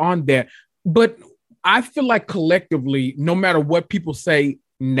speak on that. But I feel like collectively, no matter what people say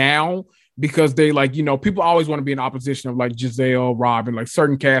now, because they like, people always want to be in opposition of like Giselle, Robin, like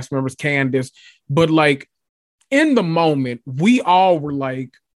certain cast members, Candace. But like in the moment, we all were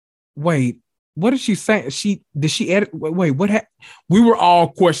like, wait. What is she saying? Did she edit? Wait, what? We were all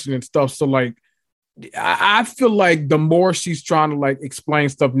questioning stuff. So like, I feel like the more she's trying to like explain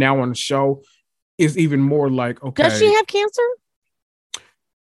stuff now on the show is even more like, okay. Does she have cancer?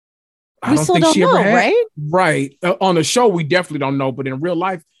 I don't think she ever had. Right? Right. On the show, we definitely don't know. But in real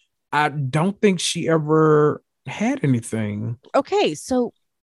life, I don't think she ever had anything. Okay. So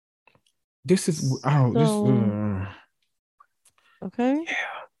this is, okay. Yeah.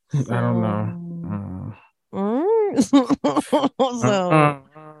 I don't know.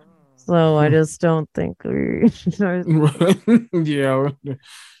 So I just don't think we. Yeah.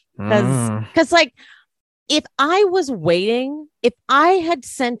 Because like if I was waiting, if I had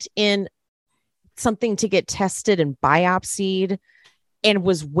sent in something to get tested and biopsied and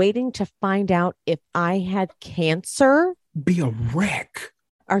was waiting to find out if I had cancer, be a wreck.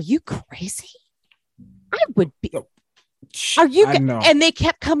 Are you crazy? I would be. Are you? And they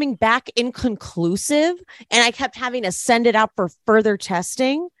kept coming back inconclusive, and I kept having to send it out for further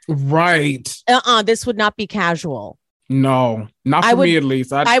testing. Right. This would not be casual. No, not for me at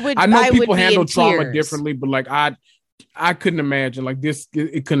least. I know people handle trauma differently, but like I couldn't imagine like this.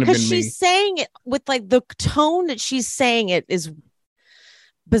 It couldn't have been me. She's saying it with like the tone that she's saying it is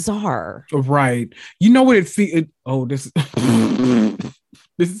bizarre. Right. You know what it feels? Oh, this.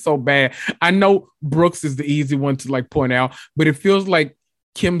 This is so bad. I know Brooks is the easy one to like point out, but it feels like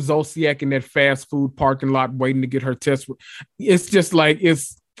Kim Zolciak in that fast food parking lot waiting to get her test. It's just like,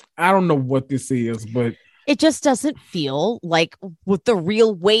 I don't know what this is, but it just doesn't feel like with the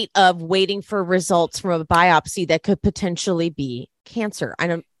real weight of waiting for results from a biopsy that could potentially be cancer.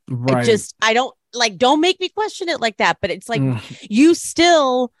 Don't make me question it like that, but it's like you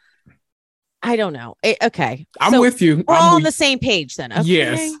still, I don't know. Okay. I'm with you. We're all on the same page then. Okay?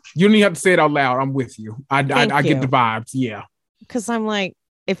 Yes. You don't even have to say it out loud. I'm with you. I get the vibes. Yeah. Because I'm like,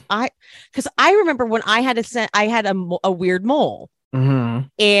 because I remember when I had a weird mole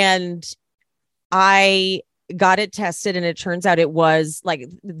and I got it tested and it turns out it was like,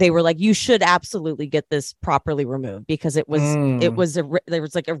 they were like, you should absolutely get this properly removed because there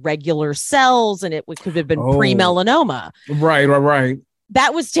was like irregular cells and it could have been pre-melanoma. Right.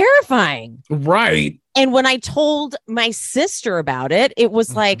 That was terrifying. Right. And when I told my sister about it, it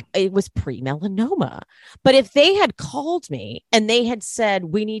was like, it was pre-melanoma. But if they had called me and they had said,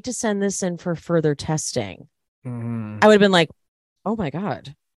 we need to send this in for further testing, I would have been like, oh my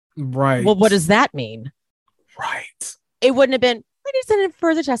God. Right. Well, what does that mean? Right. It wouldn't have been, we need to send in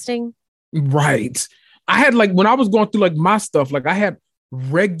further testing. Right. I had like, when I was going through like my stuff, like I had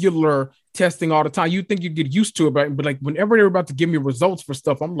regular testing all the time. You think you get used to it, but like whenever they're about to give me results for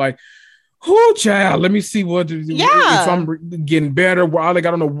stuff, I'm like, oh child, let me see if I'm getting better. Well, I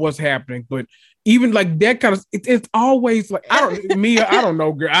don't know what's happening, but even like that kind of it's always like I don't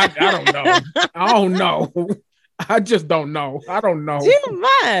know, girl. I don't know. I don't know. I just don't know. I don't know. Too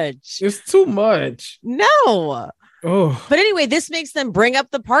much. It's too much. No. Oh. But anyway, this makes them bring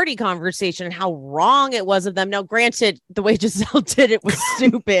up the party conversation and how wrong it was of them. Now, granted, the way Giselle did it was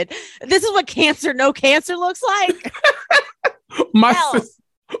stupid. This is what no cancer looks like.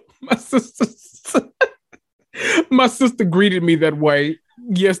 My sister greeted me that way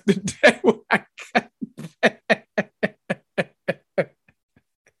yesterday when I got back.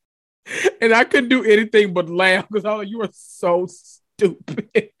 And I couldn't do anything but laugh because I was like, you are so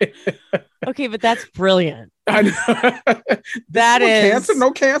stupid. Okay, but that's brilliant. I know. That is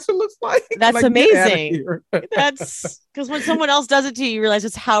no cancer looks like. That's like, amazing. That's because when someone else does it to you, you realize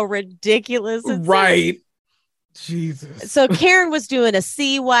just how ridiculous it's right. Jesus. So Karen was doing a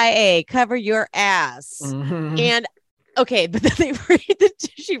CYA, cover your ass. And okay, but then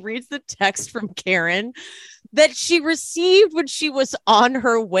she reads the text from Karen that she received when she was on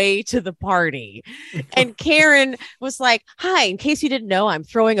her way to the party. And Karen was like, hi, in case you didn't know, I'm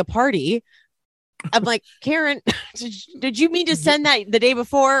throwing a party. I'm like, Karen, did you mean to send that the day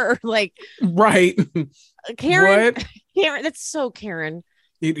before? Or like, right. Karen, what? Karen, that's so Karen.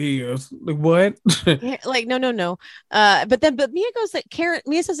 It is. Like, what? Like, no. But Mia says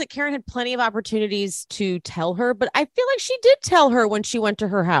that Karen had plenty of opportunities to tell her, but I feel like she did tell her when she went to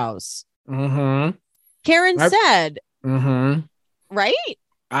her house. Karen said, right?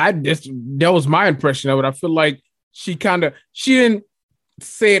 That was my impression of it. I feel like she didn't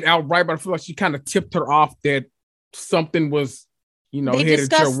say it outright, but I feel like she kind of tipped her off that something was,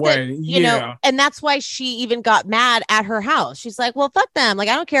 headed your way. You know, and that's why she even got mad at her house. She's like, well, fuck them. Like,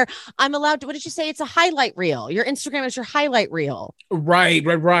 I don't care. I'm allowed to, what did she say? It's a highlight reel. Your Instagram is your highlight reel.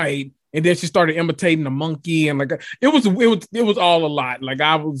 Right. And then she started imitating the monkey and like, it was all a lot. Like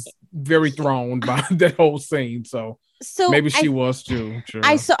I was very thrown by that whole scene. So maybe she was too. Sure.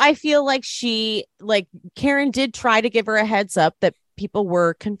 I feel like Karen did try to give her a heads up that people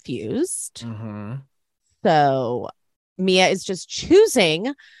were confused. So Mia is just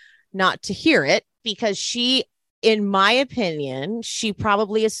choosing not to hear it because she, in my opinion, she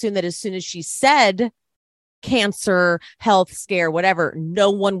probably assumed that as soon as she said cancer, health scare, whatever,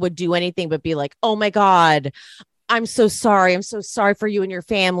 no one would do anything but be like, oh my God, I'm so sorry. I'm so sorry for you and your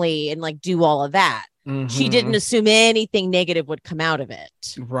family, and like do all of that. She didn't assume anything negative would come out of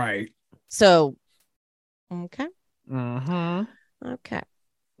it. Right. So, okay. Okay.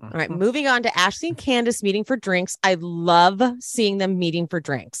 All right, moving on to Ashley and Candace meeting for drinks. I love seeing them meeting for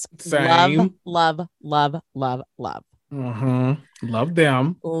drinks. Same. Love. Love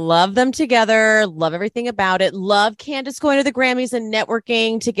them. Love them together. Love everything about it. Love Candace going to the Grammys and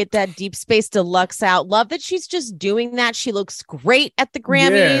networking to get that Deep Space Deluxe out. Love that she's just doing that. She looks great at the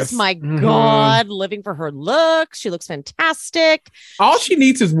Grammys. Yes. My God, living for her looks. She looks fantastic. All she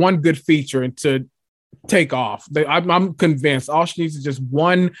needs is one good feature and to take off. I'm convinced all she needs is just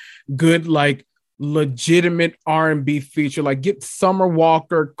one good, like, legitimate R&B feature. Like, get Summer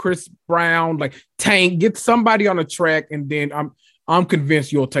Walker, Chris Brown, like Tank, get somebody on a track, and then I'm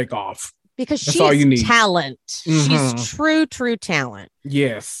convinced you'll take off. Because that's all you need. Talent. She's true talent.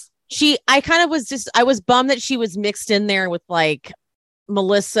 Yes. I was bummed that she was mixed in there with like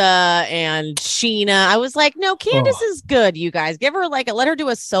Melissa and Sheena. I was like, no, Candace is good, you guys. Give her let her do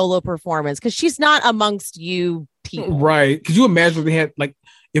a solo performance because she's not amongst you people. Right. Could you imagine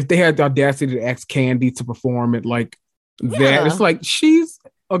if they had the audacity to ask Candy to perform it like that? It's like, she's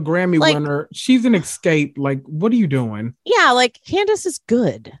a Grammy winner. She's an escape. Like, what are you doing? Yeah, like Candace is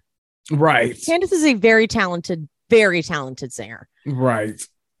good. Right. Candace is a very talented singer. Right.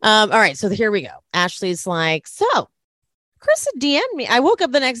 All right. So here we go. Ashley's like, so Chris had DM'd me. I woke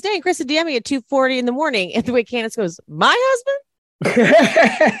up the next day and Chris had DM'd me at 2:40 in the morning. And the way Candace goes, my husband?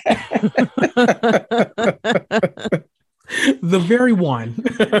 The very one.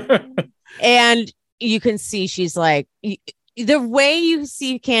 And you can see she's like, the way you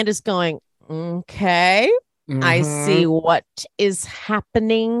see Candace going, okay, I see what is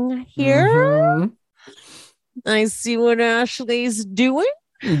happening here. I see what Ashley's doing.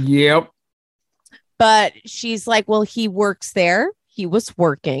 Yep. But she's like, well, he works there. He was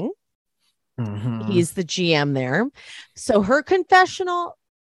working. He's the GM there. So her confessional,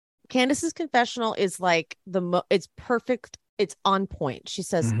 Candace's confessional is like it's perfect. It's on point. She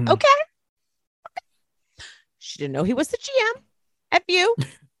says, okay. She didn't know he was the GM. F you.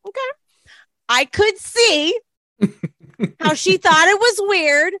 Okay. I could see how she thought it was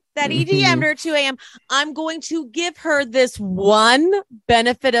weird that he DM'd her at 2 a.m. I'm going to give her this one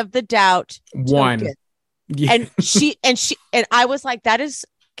benefit of the doubt. One. Yeah. And I was like, that is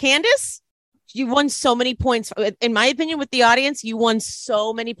Candace. You won so many points. In my opinion, with the audience, you won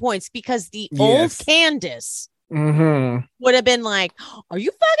so many points because the old Candace would have been like, are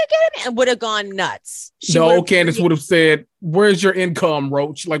you fucking kidding me? And would have gone nuts. The old Candace would have said, where's your income,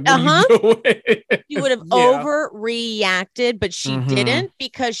 Roach? Like, what are you doing? She would have overreacted, but she didn't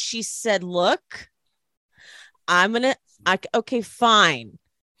because she said, look, okay, fine.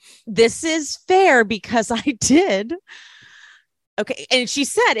 This is fair because I did. Okay. And she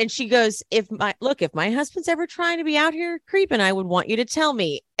said, and she goes, if my husband's ever trying to be out here creeping, I would want you to tell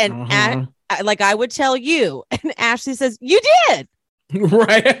me. And I would tell you. And Ashley says, you did.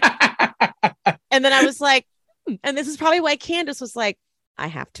 Right. And then I was like, and this is probably why Candace was like, I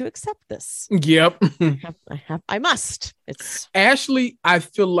have to accept this. Yep. I must. It's Ashley. I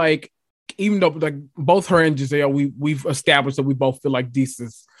feel like, even though like both her and Giselle, we've established that we both feel like this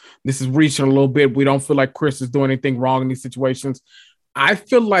is reaching a little bit. We don't feel like Chris is doing anything wrong in these situations. I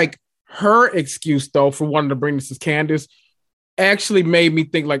feel like her excuse, though, for wanting to bring this as Candace actually made me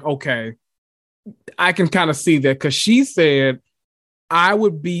think like, okay, I can kind of see that because she said, I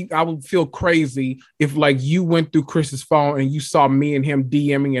would feel crazy if like you went through Chris's phone and you saw me and him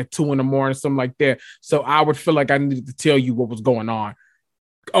DMing at 2 a.m, something like that. So I would feel like I needed to tell you what was going on.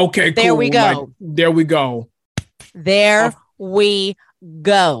 Okay, cool. There we go. Like, there we go. We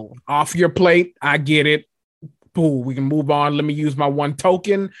go. Off your plate. I get it. Cool. We can move on. Let me use my one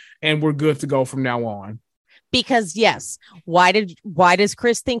token and we're good to go from now on. Because yes, why does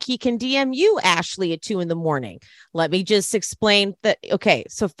Chris think he can DM you, Ashley, at 2 a.m? Let me just explain that. Okay,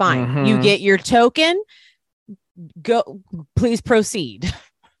 so fine. You get your token. Go. Please proceed.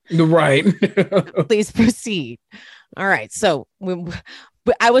 Right. Please proceed. All right. So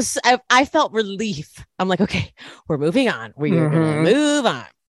I felt relief. I'm like, okay, we're moving on. We're going to move on.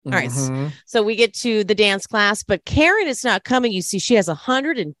 All right. So we get to the dance class, but Karen is not coming. You see, she has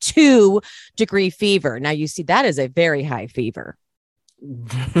 102-degree fever. Now, you see, that is a very high fever.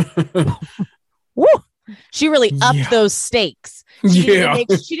 Woo! She really upped those stakes. She needed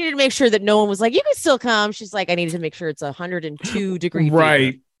to make sure that no one was like, you can still come. She's like, I needed to make sure it's 102-degree fever.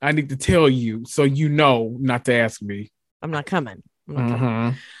 Right. I need to tell you so you know not to ask me. I'm not coming.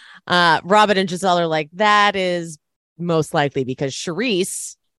 Robin and Giselle are like, that is most likely because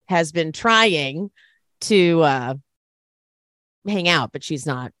Charisse has been trying to hang out, but she's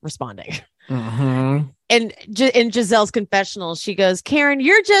not responding. And in Giselle's confessional, she goes, Karen,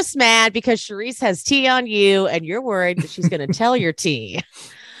 you're just mad because Charisse has tea on you and you're worried that she's going to tell your tea.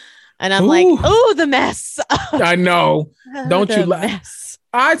 And I'm like, oh, the mess. I know. Don't you mess.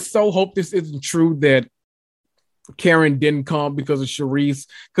 I so hope this isn't true that Karen didn't come because of Charisse.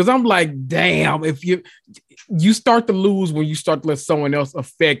 Because I'm like, damn, if you start to lose when you start to let someone else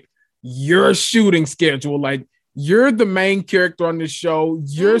affect your shooting schedule. Like, you're the main character on this show.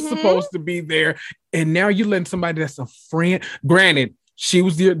 You're supposed to be there. And now you're letting somebody that's a friend. Granted, she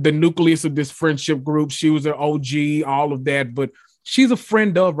was the nucleus of this friendship group. She was an OG, all of that. But she's a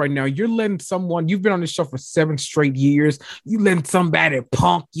friend of right now. You're letting someone, you've been on this show for 7 straight years. You letting somebody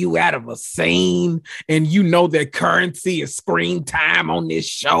punk you out of a scene. And you know that currency is screen time on this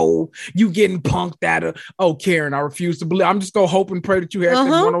show. You getting punked out of, Karen, I refuse to believe. I'm just going to hope and pray that you have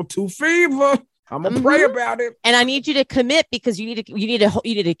this 102 fever. I'm gonna pray about it, and I need you to commit because you need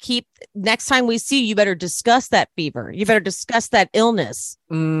to keep. Next time we see you, you better discuss that fever. You better discuss that illness.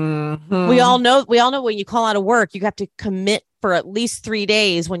 We all know when you call out of work, you have to commit for at least 3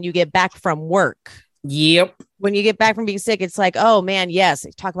 days when you get back from work. Yep. When you get back from being sick, it's like, oh man, yes.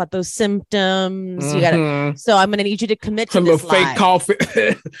 Talk about those symptoms. You gotta. So I'm gonna need you to commit to this fake coffee.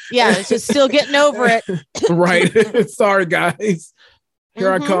 Yeah, it's just still getting over it. Right. Sorry, guys. Here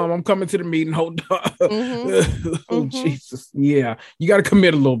I come. I'm coming to the meeting. Hold on. Jesus. Yeah. You got to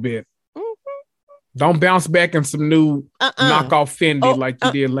commit a little bit. Don't bounce back in some new knockoff Fendi like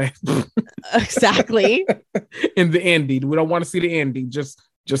you did last. Exactly. In the indie. We don't want to see the indie.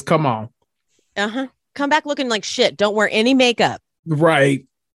 Just come on. Come back looking like shit. Don't wear any makeup. Right.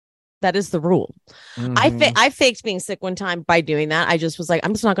 That is the rule. I faked being sick one time by doing that. I just was like,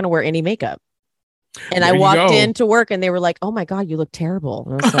 I'm just not going to wear any makeup. And I walked into work and they were like, oh my God, you look terrible.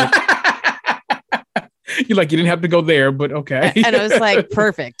 And I was like, you're like, you didn't have to go there, but okay. And I was like,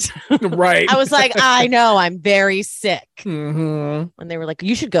 perfect. Right. I was like, I know I'm very sick. And they were like,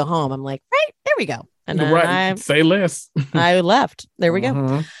 you should go home. I'm like, right, there we go. And then say less. I left. There we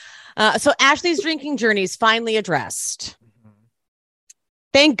go. So Ashley's drinking journey is finally addressed.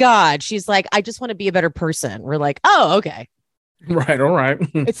 Thank God. She's like, I just want to be a better person. We're like, oh, okay. Right. All right.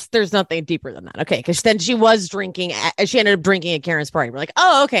 There's nothing deeper than that. Okay. Because then she was drinking. She ended up drinking at Karen's party. We're like,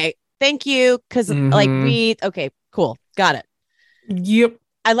 oh, okay. Thank you. Because okay, cool. Got it. Yep.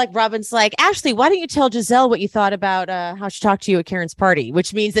 I like Robin's like, Ashley, why don't you tell Giselle what you thought about how she talked to you at Karen's party?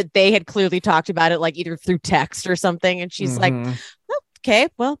 Which means that they had clearly talked about it, like either through text or something. And she's like, oh, okay,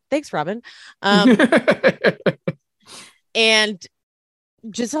 well, thanks, Robin. And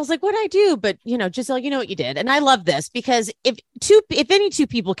Giselle's like, what'd I do? But Giselle, you know what you did. And I love this because if any two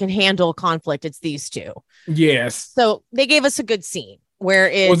people can handle conflict, it's these two. Yes. So they gave us a good scene where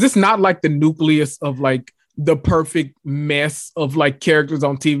was this not like the nucleus of like the perfect mess of like characters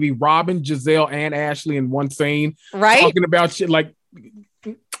on TV? Robin, Giselle, and Ashley in one scene, right? Talking about shit. Like,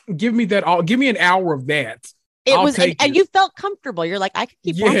 give me that all. Give me an hour of that. And you felt comfortable. You're like, I can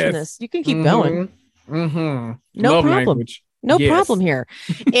keep watching this. You can keep going. No Love problem. Language. No problem here.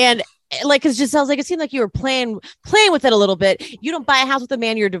 And like, because Giselle's like, it seemed like you were playing with it a little bit. You don't buy a house with a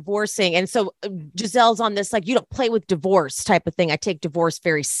man you're divorcing. And so Giselle's on this, like, you don't play with divorce type of thing. I take divorce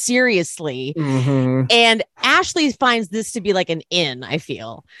very seriously. And Ashley finds this to be like an in, I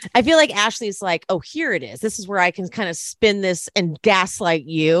feel like Ashley's like, oh, here it is. This is where I can kind of spin this and gaslight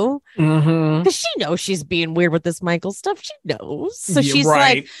you. Because she knows she's being weird with this Michael stuff. She knows. So she's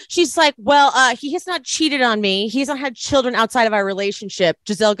like, well, he has not cheated on me. He's not had children outside of our relationship.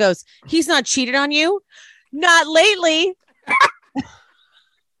 Giselle goes, he's not cheated on you? Not lately.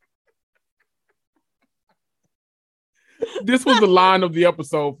 This was the line of the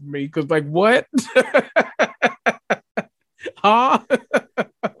episode for me because, like, what? Huh?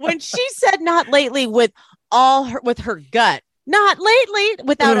 When she said "not lately" with her gut, not lately,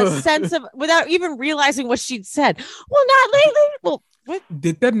 without even realizing what she'd said. Well, not lately. Well, what?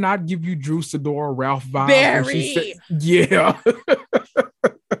 Did that not give you Drew Sidora Ralph vibe? Very. Yeah.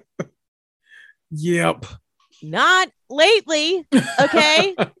 Yep. Not lately.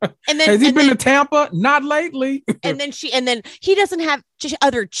 Okay. And then has he been to Tampa? Not lately. and then he doesn't have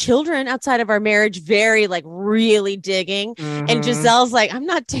other children outside of our marriage. Very like really digging. And Giselle's like, I'm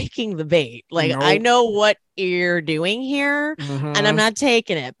not taking the bait. Like, I know what you're doing here and I'm not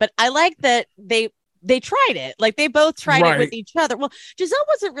taking it. But I like that they tried it. Like they both tried it with each other. Well, Giselle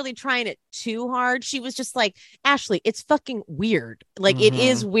wasn't really trying it too hard. She was just like, Ashley, it's fucking weird. Like it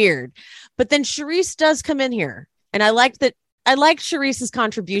is weird. But then Charisse does come in here. And I liked Charisse's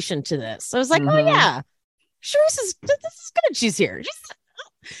contribution to this. I was like, oh yeah, Charisse this is good. She's here.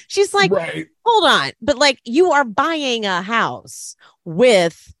 She's like, hold on. But like you are buying a house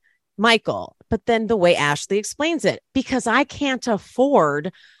with Michael. But then the way Ashley explains it, because I can't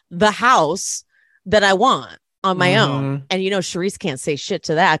afford the house that I want. on my own. And Charisse can't say shit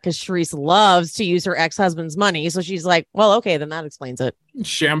to that because Charisse loves to use her ex-husband's money. So she's like, well, okay, then that explains it.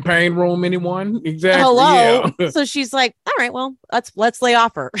 Champagne room, anyone? Exactly. Hello. Yeah. So she's like, all right, well, let's lay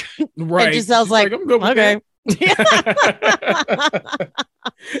off her. Right. And Giselle's like, I'm good with okay.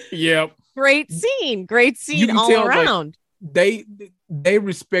 Yep. Great scene all around. Like, they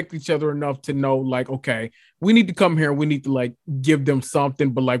respect each other enough to know, like, okay, we need to come here. We need to like give them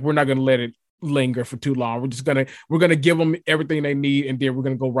something, but like we're not gonna let it linger for too long. We're gonna give them everything they need, and then we're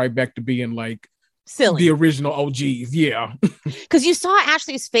gonna go right back to being like silly, the original OGs. Yeah. Because you saw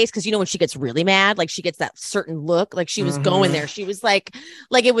Ashley's face, because when she gets really mad, like she gets that certain look, like she was going there. She was like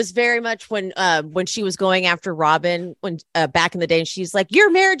it was very much when she was going after Robin when back in the day, and she's like,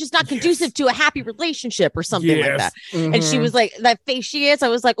 your marriage is not conducive to a happy relationship or something like that. And she was like, that face she is, I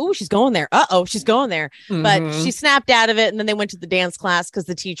was like, oh, she's going there. She's going there. But she snapped out of it, and then they went to the dance class because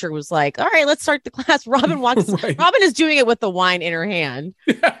the teacher was like, all right, let's start the class. Robin walks. Right. Robin is doing it with the wine in her hand.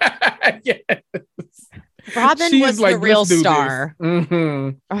 Yes. Robin was like, the real star.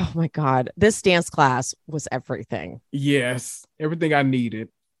 Oh my God. This dance class was everything. Yes. Everything I needed.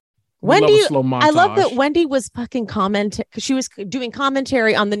 Wendy, I love that Wendy was fucking commenting because she was doing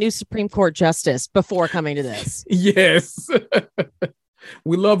commentary on the new Supreme Court justice before coming to this. Yes.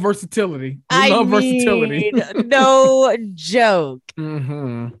 We love versatility. Versatility. No joke.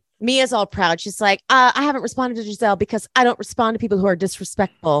 Mia's all proud. She's like, I haven't responded to Giselle because I don't respond to people who are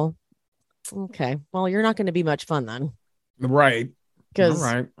disrespectful. Okay, well, you're not going to be much fun then, right? Because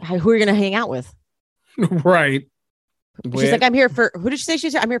who are you going to hang out with? Right. She's like, I'm here for. Who did she say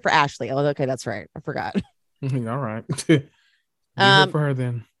she's here? I'm here for Ashley. Oh, okay, that's right. I forgot. All right. Be here for her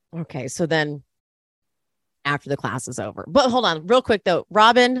then. Okay, so then after the class is over, but hold on, real quick though,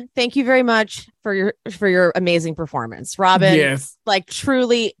 Robin, thank you very much for your amazing performance, Robin. Yes, like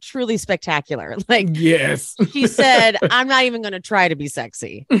truly spectacular. Like, yes, she said, I'm not even going to try to be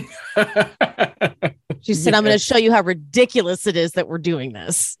sexy. She said, I'm going to show you how ridiculous it is that we're doing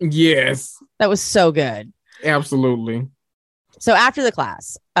this. Yes, that was so good. Absolutely. So after the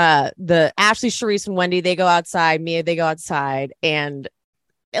class, the Ashley, Charisse, and Wendy, they go outside. Mia, they go outside, and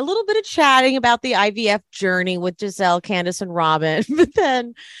a little bit of chatting about the IVF journey with Giselle, Candace, and Robin. But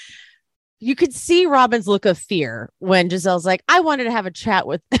then you could see Robin's look of fear when Giselle's like, I wanted to have a chat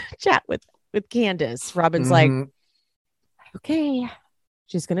with Candace. Robin's like, okay,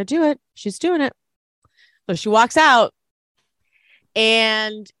 she's going to do it. She's doing it. So she walks out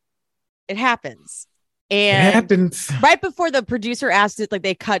and it happens. And it happens right before the producer asked it, like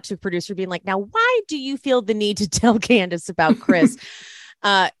they cut to producer being like, now, why do you feel the need to tell Candace about Chris?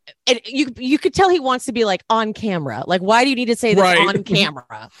 And you could tell he wants to be like on camera. Like, why do you need to say this on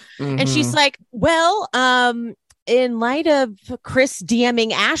camera? And she's like, well, in light of Chris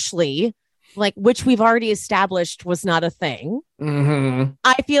DMing Ashley, like, which we've already established was not a thing.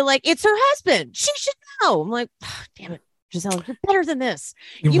 I feel like it's her husband. She should know. I'm like, oh, damn it, Giselle, you're better than this.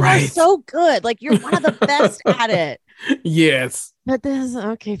 You are so good. Like, you're one of the best at it. Yes. But this,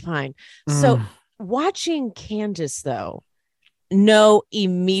 okay, fine. So watching Candace, though, know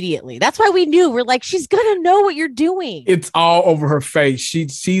immediately. That's why we knew. We're like, she's gonna know what you're doing. It's all over her face.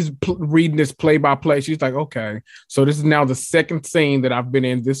 She's reading this play by play. She's like, okay, so this is now the second scene that I've been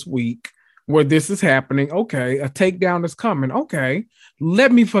in this week where this is happening. Okay, a takedown is coming. Okay,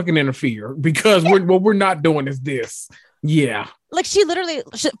 let me fucking interfere because what we're not doing is this. Yeah. Like she literally,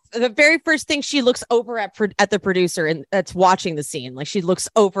 the very first thing she looks over at the producer and that's watching the scene. Like she looks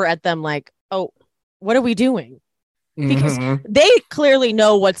over at them like, oh, what are we doing? Because they clearly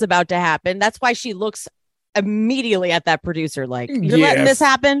know what's about to happen. That's why she looks immediately at that producer like, you're letting this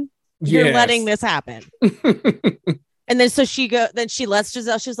happen? You're letting this happen. And then so she lets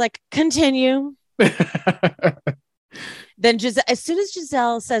Giselle, she's like, continue. Then Giselle, as soon as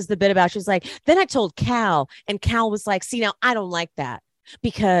Giselle says the bit about, she's like, then I told Cal, and Cal was like, see, now I don't like that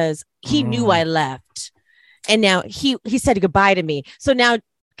because he knew I left. And now he said goodbye to me. So now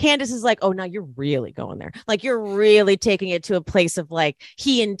Candace is like, oh, now you're really going there. Like, you're really taking it to a place of like,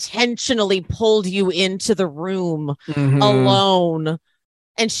 he intentionally pulled you into the room alone.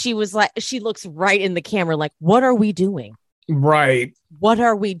 And she was like, she looks right in the camera, like, what are we doing? Right. What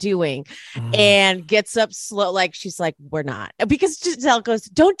are we doing? And gets up slow. Like, she's like, we're not. Because Giselle goes,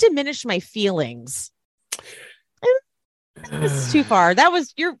 don't diminish my feelings. That's too far. That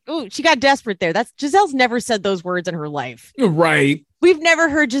was she got desperate there. Giselle's never said those words in her life. Right. We've never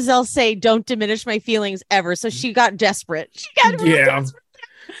heard Giselle say, don't diminish my feelings ever. So she got desperate. She got desperate.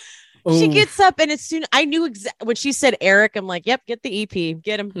 She gets up and as soon I knew when she said Eric, I'm like, yep, get the EP,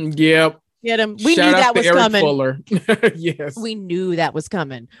 get him. Yep. Get him. We Shout knew out that to was Eric coming. Fuller. Yes. We knew that was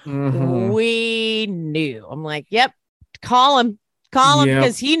coming. Mhm. We knew. I'm like, yep, call him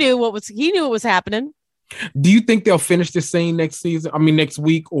because he knew what was happening. Do you think they'll finish this scene next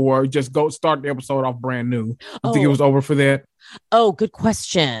week, or just go start the episode off brand new? You think it was over for that? Oh, good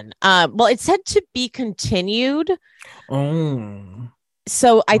question. Well, it said to be continued. Oh.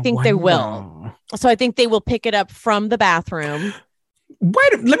 So I think they will. So I think they will pick it up from the bathroom.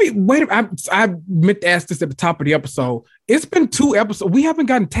 Wait. I meant to ask this at the top of the episode. It's been 2 episodes. We haven't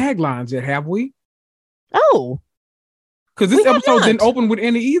gotten taglines yet, have we? Oh. Because this episode didn't open with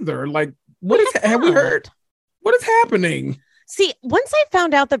any either. Like, have we heard? What is happening? See, once I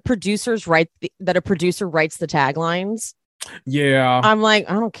found out that that a producer writes the taglines. Yeah. I'm like,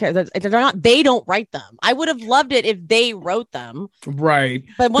 I don't care. They don't write them. I would have loved it if they wrote them. Right.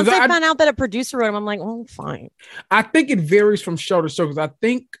 But once I found out that a producer wrote them, I'm like, oh, fine. I think it varies from show to show, because I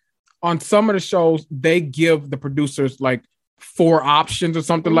think on some of the shows, they give the producers like 4 options or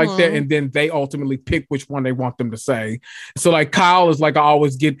something like that, and then they ultimately pick which one they want them to say. So like Kyle is like, I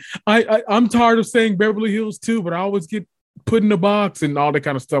always get, I'm tired of saying Beverly Hills 2, but I always get put in a box and all that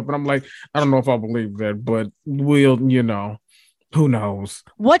kind of stuff. And I'm like, I don't know if I believe that, but who knows?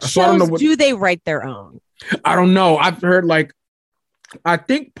 What shows do they write their own? I don't know. I've heard I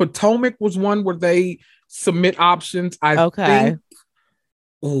think Potomac was one where they submit options. I'm trying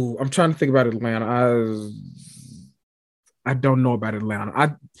to think about Atlanta. I don't know about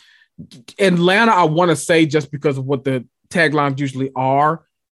Atlanta. Atlanta, I want to say, just because of what the taglines usually are,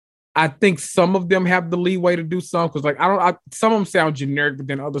 I think some of them have the leeway to do some, because some of them sound generic, but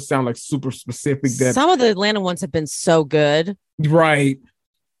then others sound like super specific. That some of the Atlanta ones have been so good, right?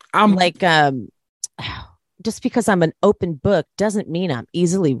 I'm like, just because I'm an open book doesn't mean I'm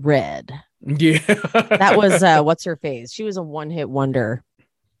easily read. Yeah, that was what's her face? She was a one-hit wonder.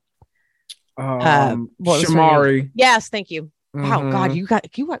 Shamari. Yes, thank you. Wow, God, you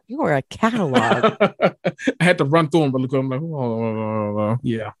are a catalog. I had to run through them really quick. I'm like,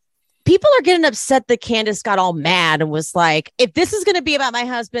 yeah. People are getting upset that Candace got all mad and was like, if this is going to be about my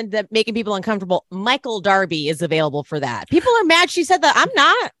husband that making people uncomfortable, Michael Darby is available for that. People are mad she said that. I'm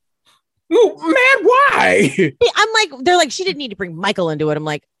not. No, mad why? I'm like, they're like, she didn't need to bring Michael into it. I'm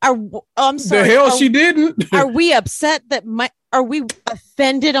like, I'm sorry. The hell she didn't. Are we upset that are we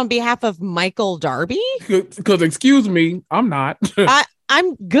offended on behalf of Michael Darby? Because excuse me, I'm not.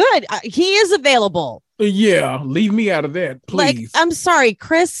 I'm good. He is available. Yeah, leave me out of that, please. Like, I'm sorry,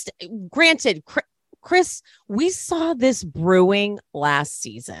 Chris. Granted, Chris, we saw this brewing last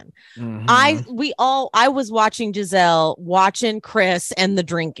season. I was watching Giselle, watching Chris, and the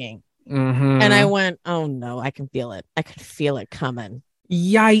drinking. And I went, oh no, I can feel it. I can feel it coming.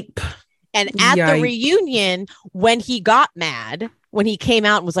 Yipe. And at the reunion, when he got mad, when he came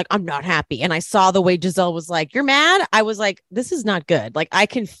out and was like, I'm not happy. And I saw the way Giselle was like, you're mad. I was like, this is not good. Like, I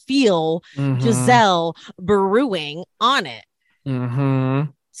can feel Giselle brewing on it.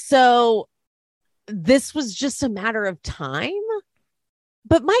 So this was just a matter of time.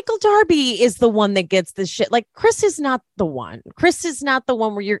 But Michael Darby is the one that gets this shit. Like, Chris is not the one. Chris is not the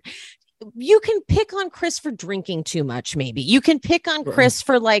one where you can pick on Chris for drinking too much. Maybe you can pick on Chris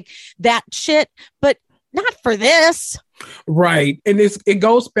for like that shit, but not for this. Right. And it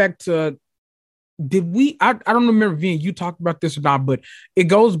goes back to, I don't remember if you talked about this or not, but it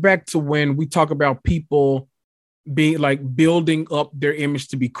goes back to when we talk about people being like building up their image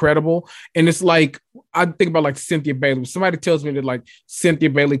to be credible. And it's like, I think about like Cynthia Bailey. Somebody tells me that like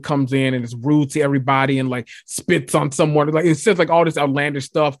Cynthia Bailey comes in and is rude to everybody and like spits on someone. Like it says like all this outlandish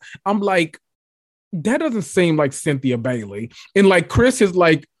stuff. I'm like, that doesn't seem like Cynthia Bailey. And like Chris has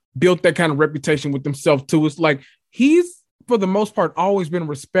like built that kind of reputation with himself too. It's like he's, for the most part, always been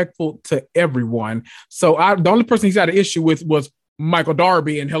respectful to everyone. So the only person he's had an issue with was Michael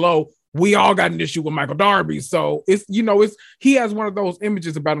Darby. And hello, we all got an issue with Michael Darby. So it's he has one of those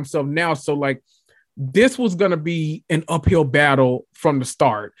images about himself now. So like this was going to be an uphill battle from the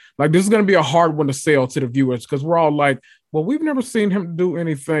start. Like this is going to be a hard one to sell to the viewers, because we're all like, well, we've never seen him do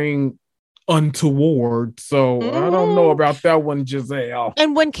anything untoward. So I don't know about that one, Giselle.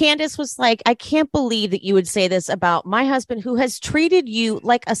 And when Candace was like, I can't believe that you would say this about my husband who has treated you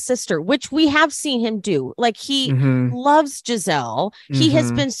like a sister, which we have seen him do. Like he loves Giselle. He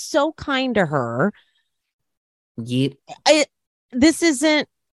has been so kind to her. Yep. This isn't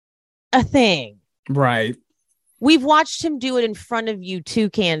a thing. Right. We've watched him do it in front of you too,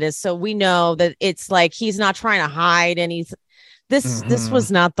 Candace. So we know that it's like he's not trying to hide anything. This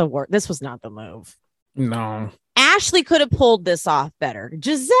was not the work. This was not the move. No. Ashley could have pulled this off better.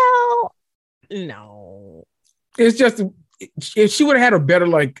 Giselle, no. It's just, if she would have had a better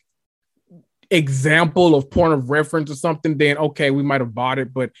like example of point of reference or something, then okay, we might have bought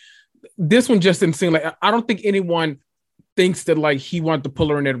it. But this one just didn't seem like, I don't think anyone thinks that like he wanted to pull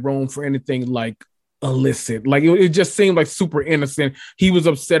her in that room for anything like illicit. Like it just seemed like super innocent. He was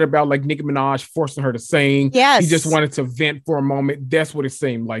upset about like Nicki Minaj forcing her to sing. Yes. He just wanted to vent for a moment. That's what it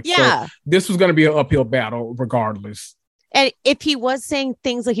seemed like. Yeah. So this was going to be an uphill battle regardless. And if he was saying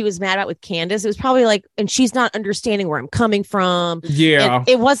things like he was mad about with Candace, it was probably like, and she's not understanding where I'm coming from. Yeah. And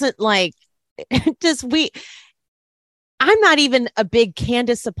it wasn't like I'm not even a big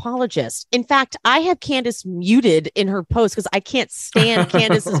Candace apologist. In fact, I have Candace muted in her post because I can't stand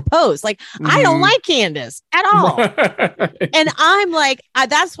Candace's post. Like, I don't like Candace at all. And I'm like,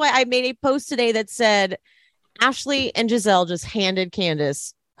 that's why I made a post today that said, Ashley and Giselle just handed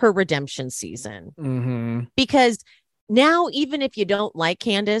Candace her redemption season. Because now, even if you don't like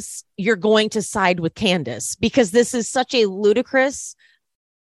Candace, you're going to side with Candace because this is such a ludicrous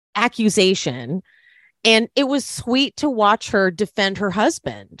accusation. And it was sweet to watch her defend her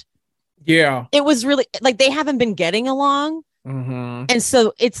husband. Yeah. It was really like they haven't been getting along. And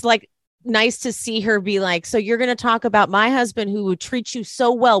so it's like nice to see her be like, so you're going to talk about my husband who would treat you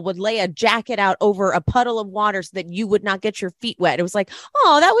so well, would lay a jacket out over a puddle of water so that you would not get your feet wet. It was like,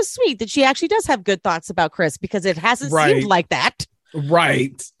 oh, that was sweet that she actually does have good thoughts about Chris because it hasn't seemed like that.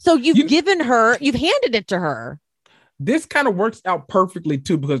 Right. So you've handed it to her. This kind of works out perfectly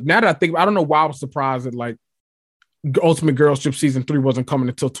too, because now that I think, I don't know why I was surprised that like Ultimate Girls Trip season 3 wasn't coming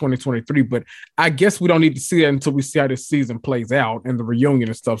until 2023, but I guess we don't need to see that until we see how this season plays out and the reunion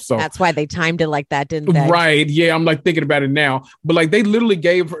and stuff. So that's why they timed it like that, didn't they? Right. Yeah. I'm like thinking about it now, but like they literally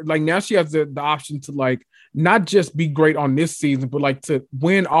gave her, like now she has the option to like not just be great on this season, but like to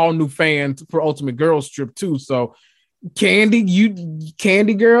win all new fans for Ultimate Girls Trip too. So Candy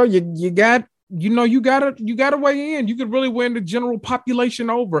girl, you got, you gotta weigh in. You could really win the general population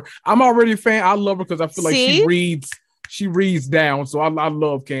over. I'm already a fan. I love her because I feel like she reads down. So I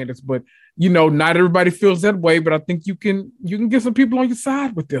love Candace, but not everybody feels that way. But I think you can get some people on your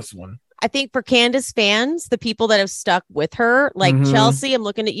side with this one. I think for Candace fans, the people that have stuck with her, like Chelsea, I'm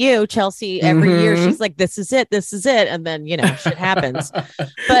looking at you, Chelsea, every year she's like, this is it. And then, shit happens. But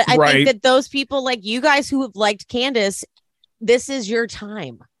I think that those people like you guys who have liked Candace, this is your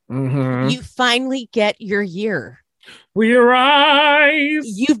time. You finally get your year. We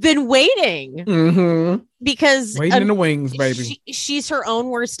rise. You've been waiting because waiting in the wings, baby. She's her own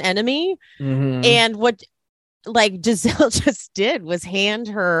worst enemy. And what like Giselle just did was hand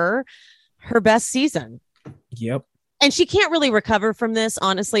her best season. Yep. And she can't really recover from this,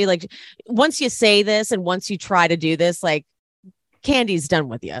 honestly. Like once you say this and once you try to do this, like Candy's done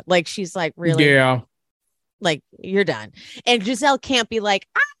with you. Like she's like, really? Yeah. Like you're done. And Giselle can't be like,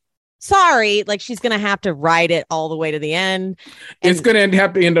 sorry, like she's gonna have to ride it all the way to the end. And it's gonna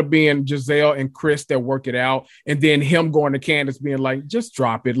have to end up being Giselle and Chris that work it out, and then him going to Candace being like, just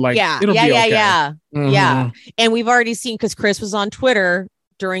drop it. Like, it'll be okay. Yeah. And we've already seen, because Chris was on Twitter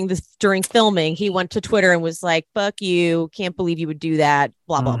during filming, he went to Twitter and was like, fuck you, can't believe you would do that,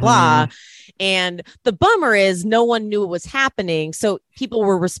 blah blah blah. And the bummer is no one knew what was happening, so people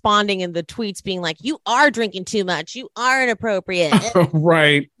were responding in the tweets being like, you are drinking too much, you are inappropriate.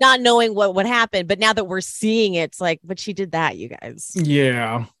 Right. Not knowing what happened, but now that we're seeing it, it's like, but she did that, you guys.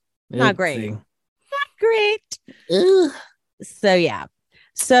 Yeah. Not great. Not great. Ugh. So yeah.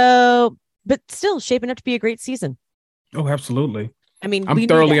 So but still shaping up to be a great season. Oh, absolutely. I mean, I'm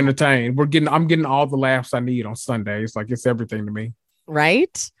thoroughly entertained. I'm getting all the laughs I need on Sundays. Like it's everything to me.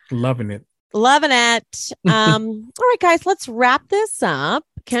 Right? Loving it. All right, guys, let's wrap this up.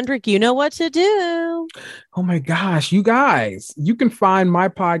 Kendrick, you know what to do. Oh my gosh, you guys. You can find my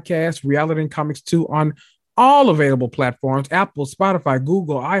podcast, Reality and Comics 2, on all available platforms: Apple, Spotify,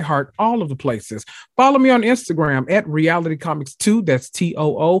 Google, iHeart, all of the places. Follow me on Instagram at Reality Comics 2. That's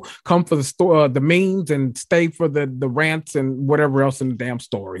TOO. Come for the memes and stay for the rants and whatever else in the damn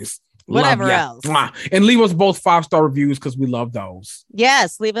stories. Whatever else. And leave us both 5-star reviews because we love those.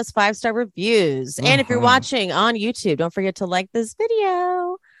 Yes, leave us 5-star reviews. And if you're watching on YouTube, don't forget to like this video.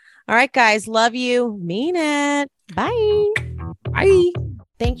 All right, guys. Love you. Mean it. Bye. Bye.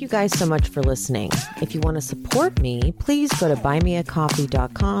 Thank you guys so much for listening. If you want to support me, please go to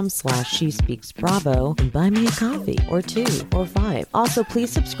buymeacoffee.com/SheSpeaksBravo and buy me a coffee or 2 or 5. Also,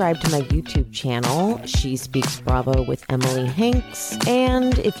 please subscribe to my YouTube channel, She Speaks Bravo with Emily Hanks.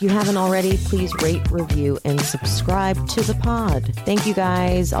 And if you haven't already, please rate, review, and subscribe to the pod. Thank you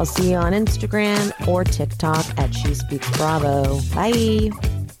guys. I'll see you on Instagram or TikTok at She Speaks Bravo. Bye.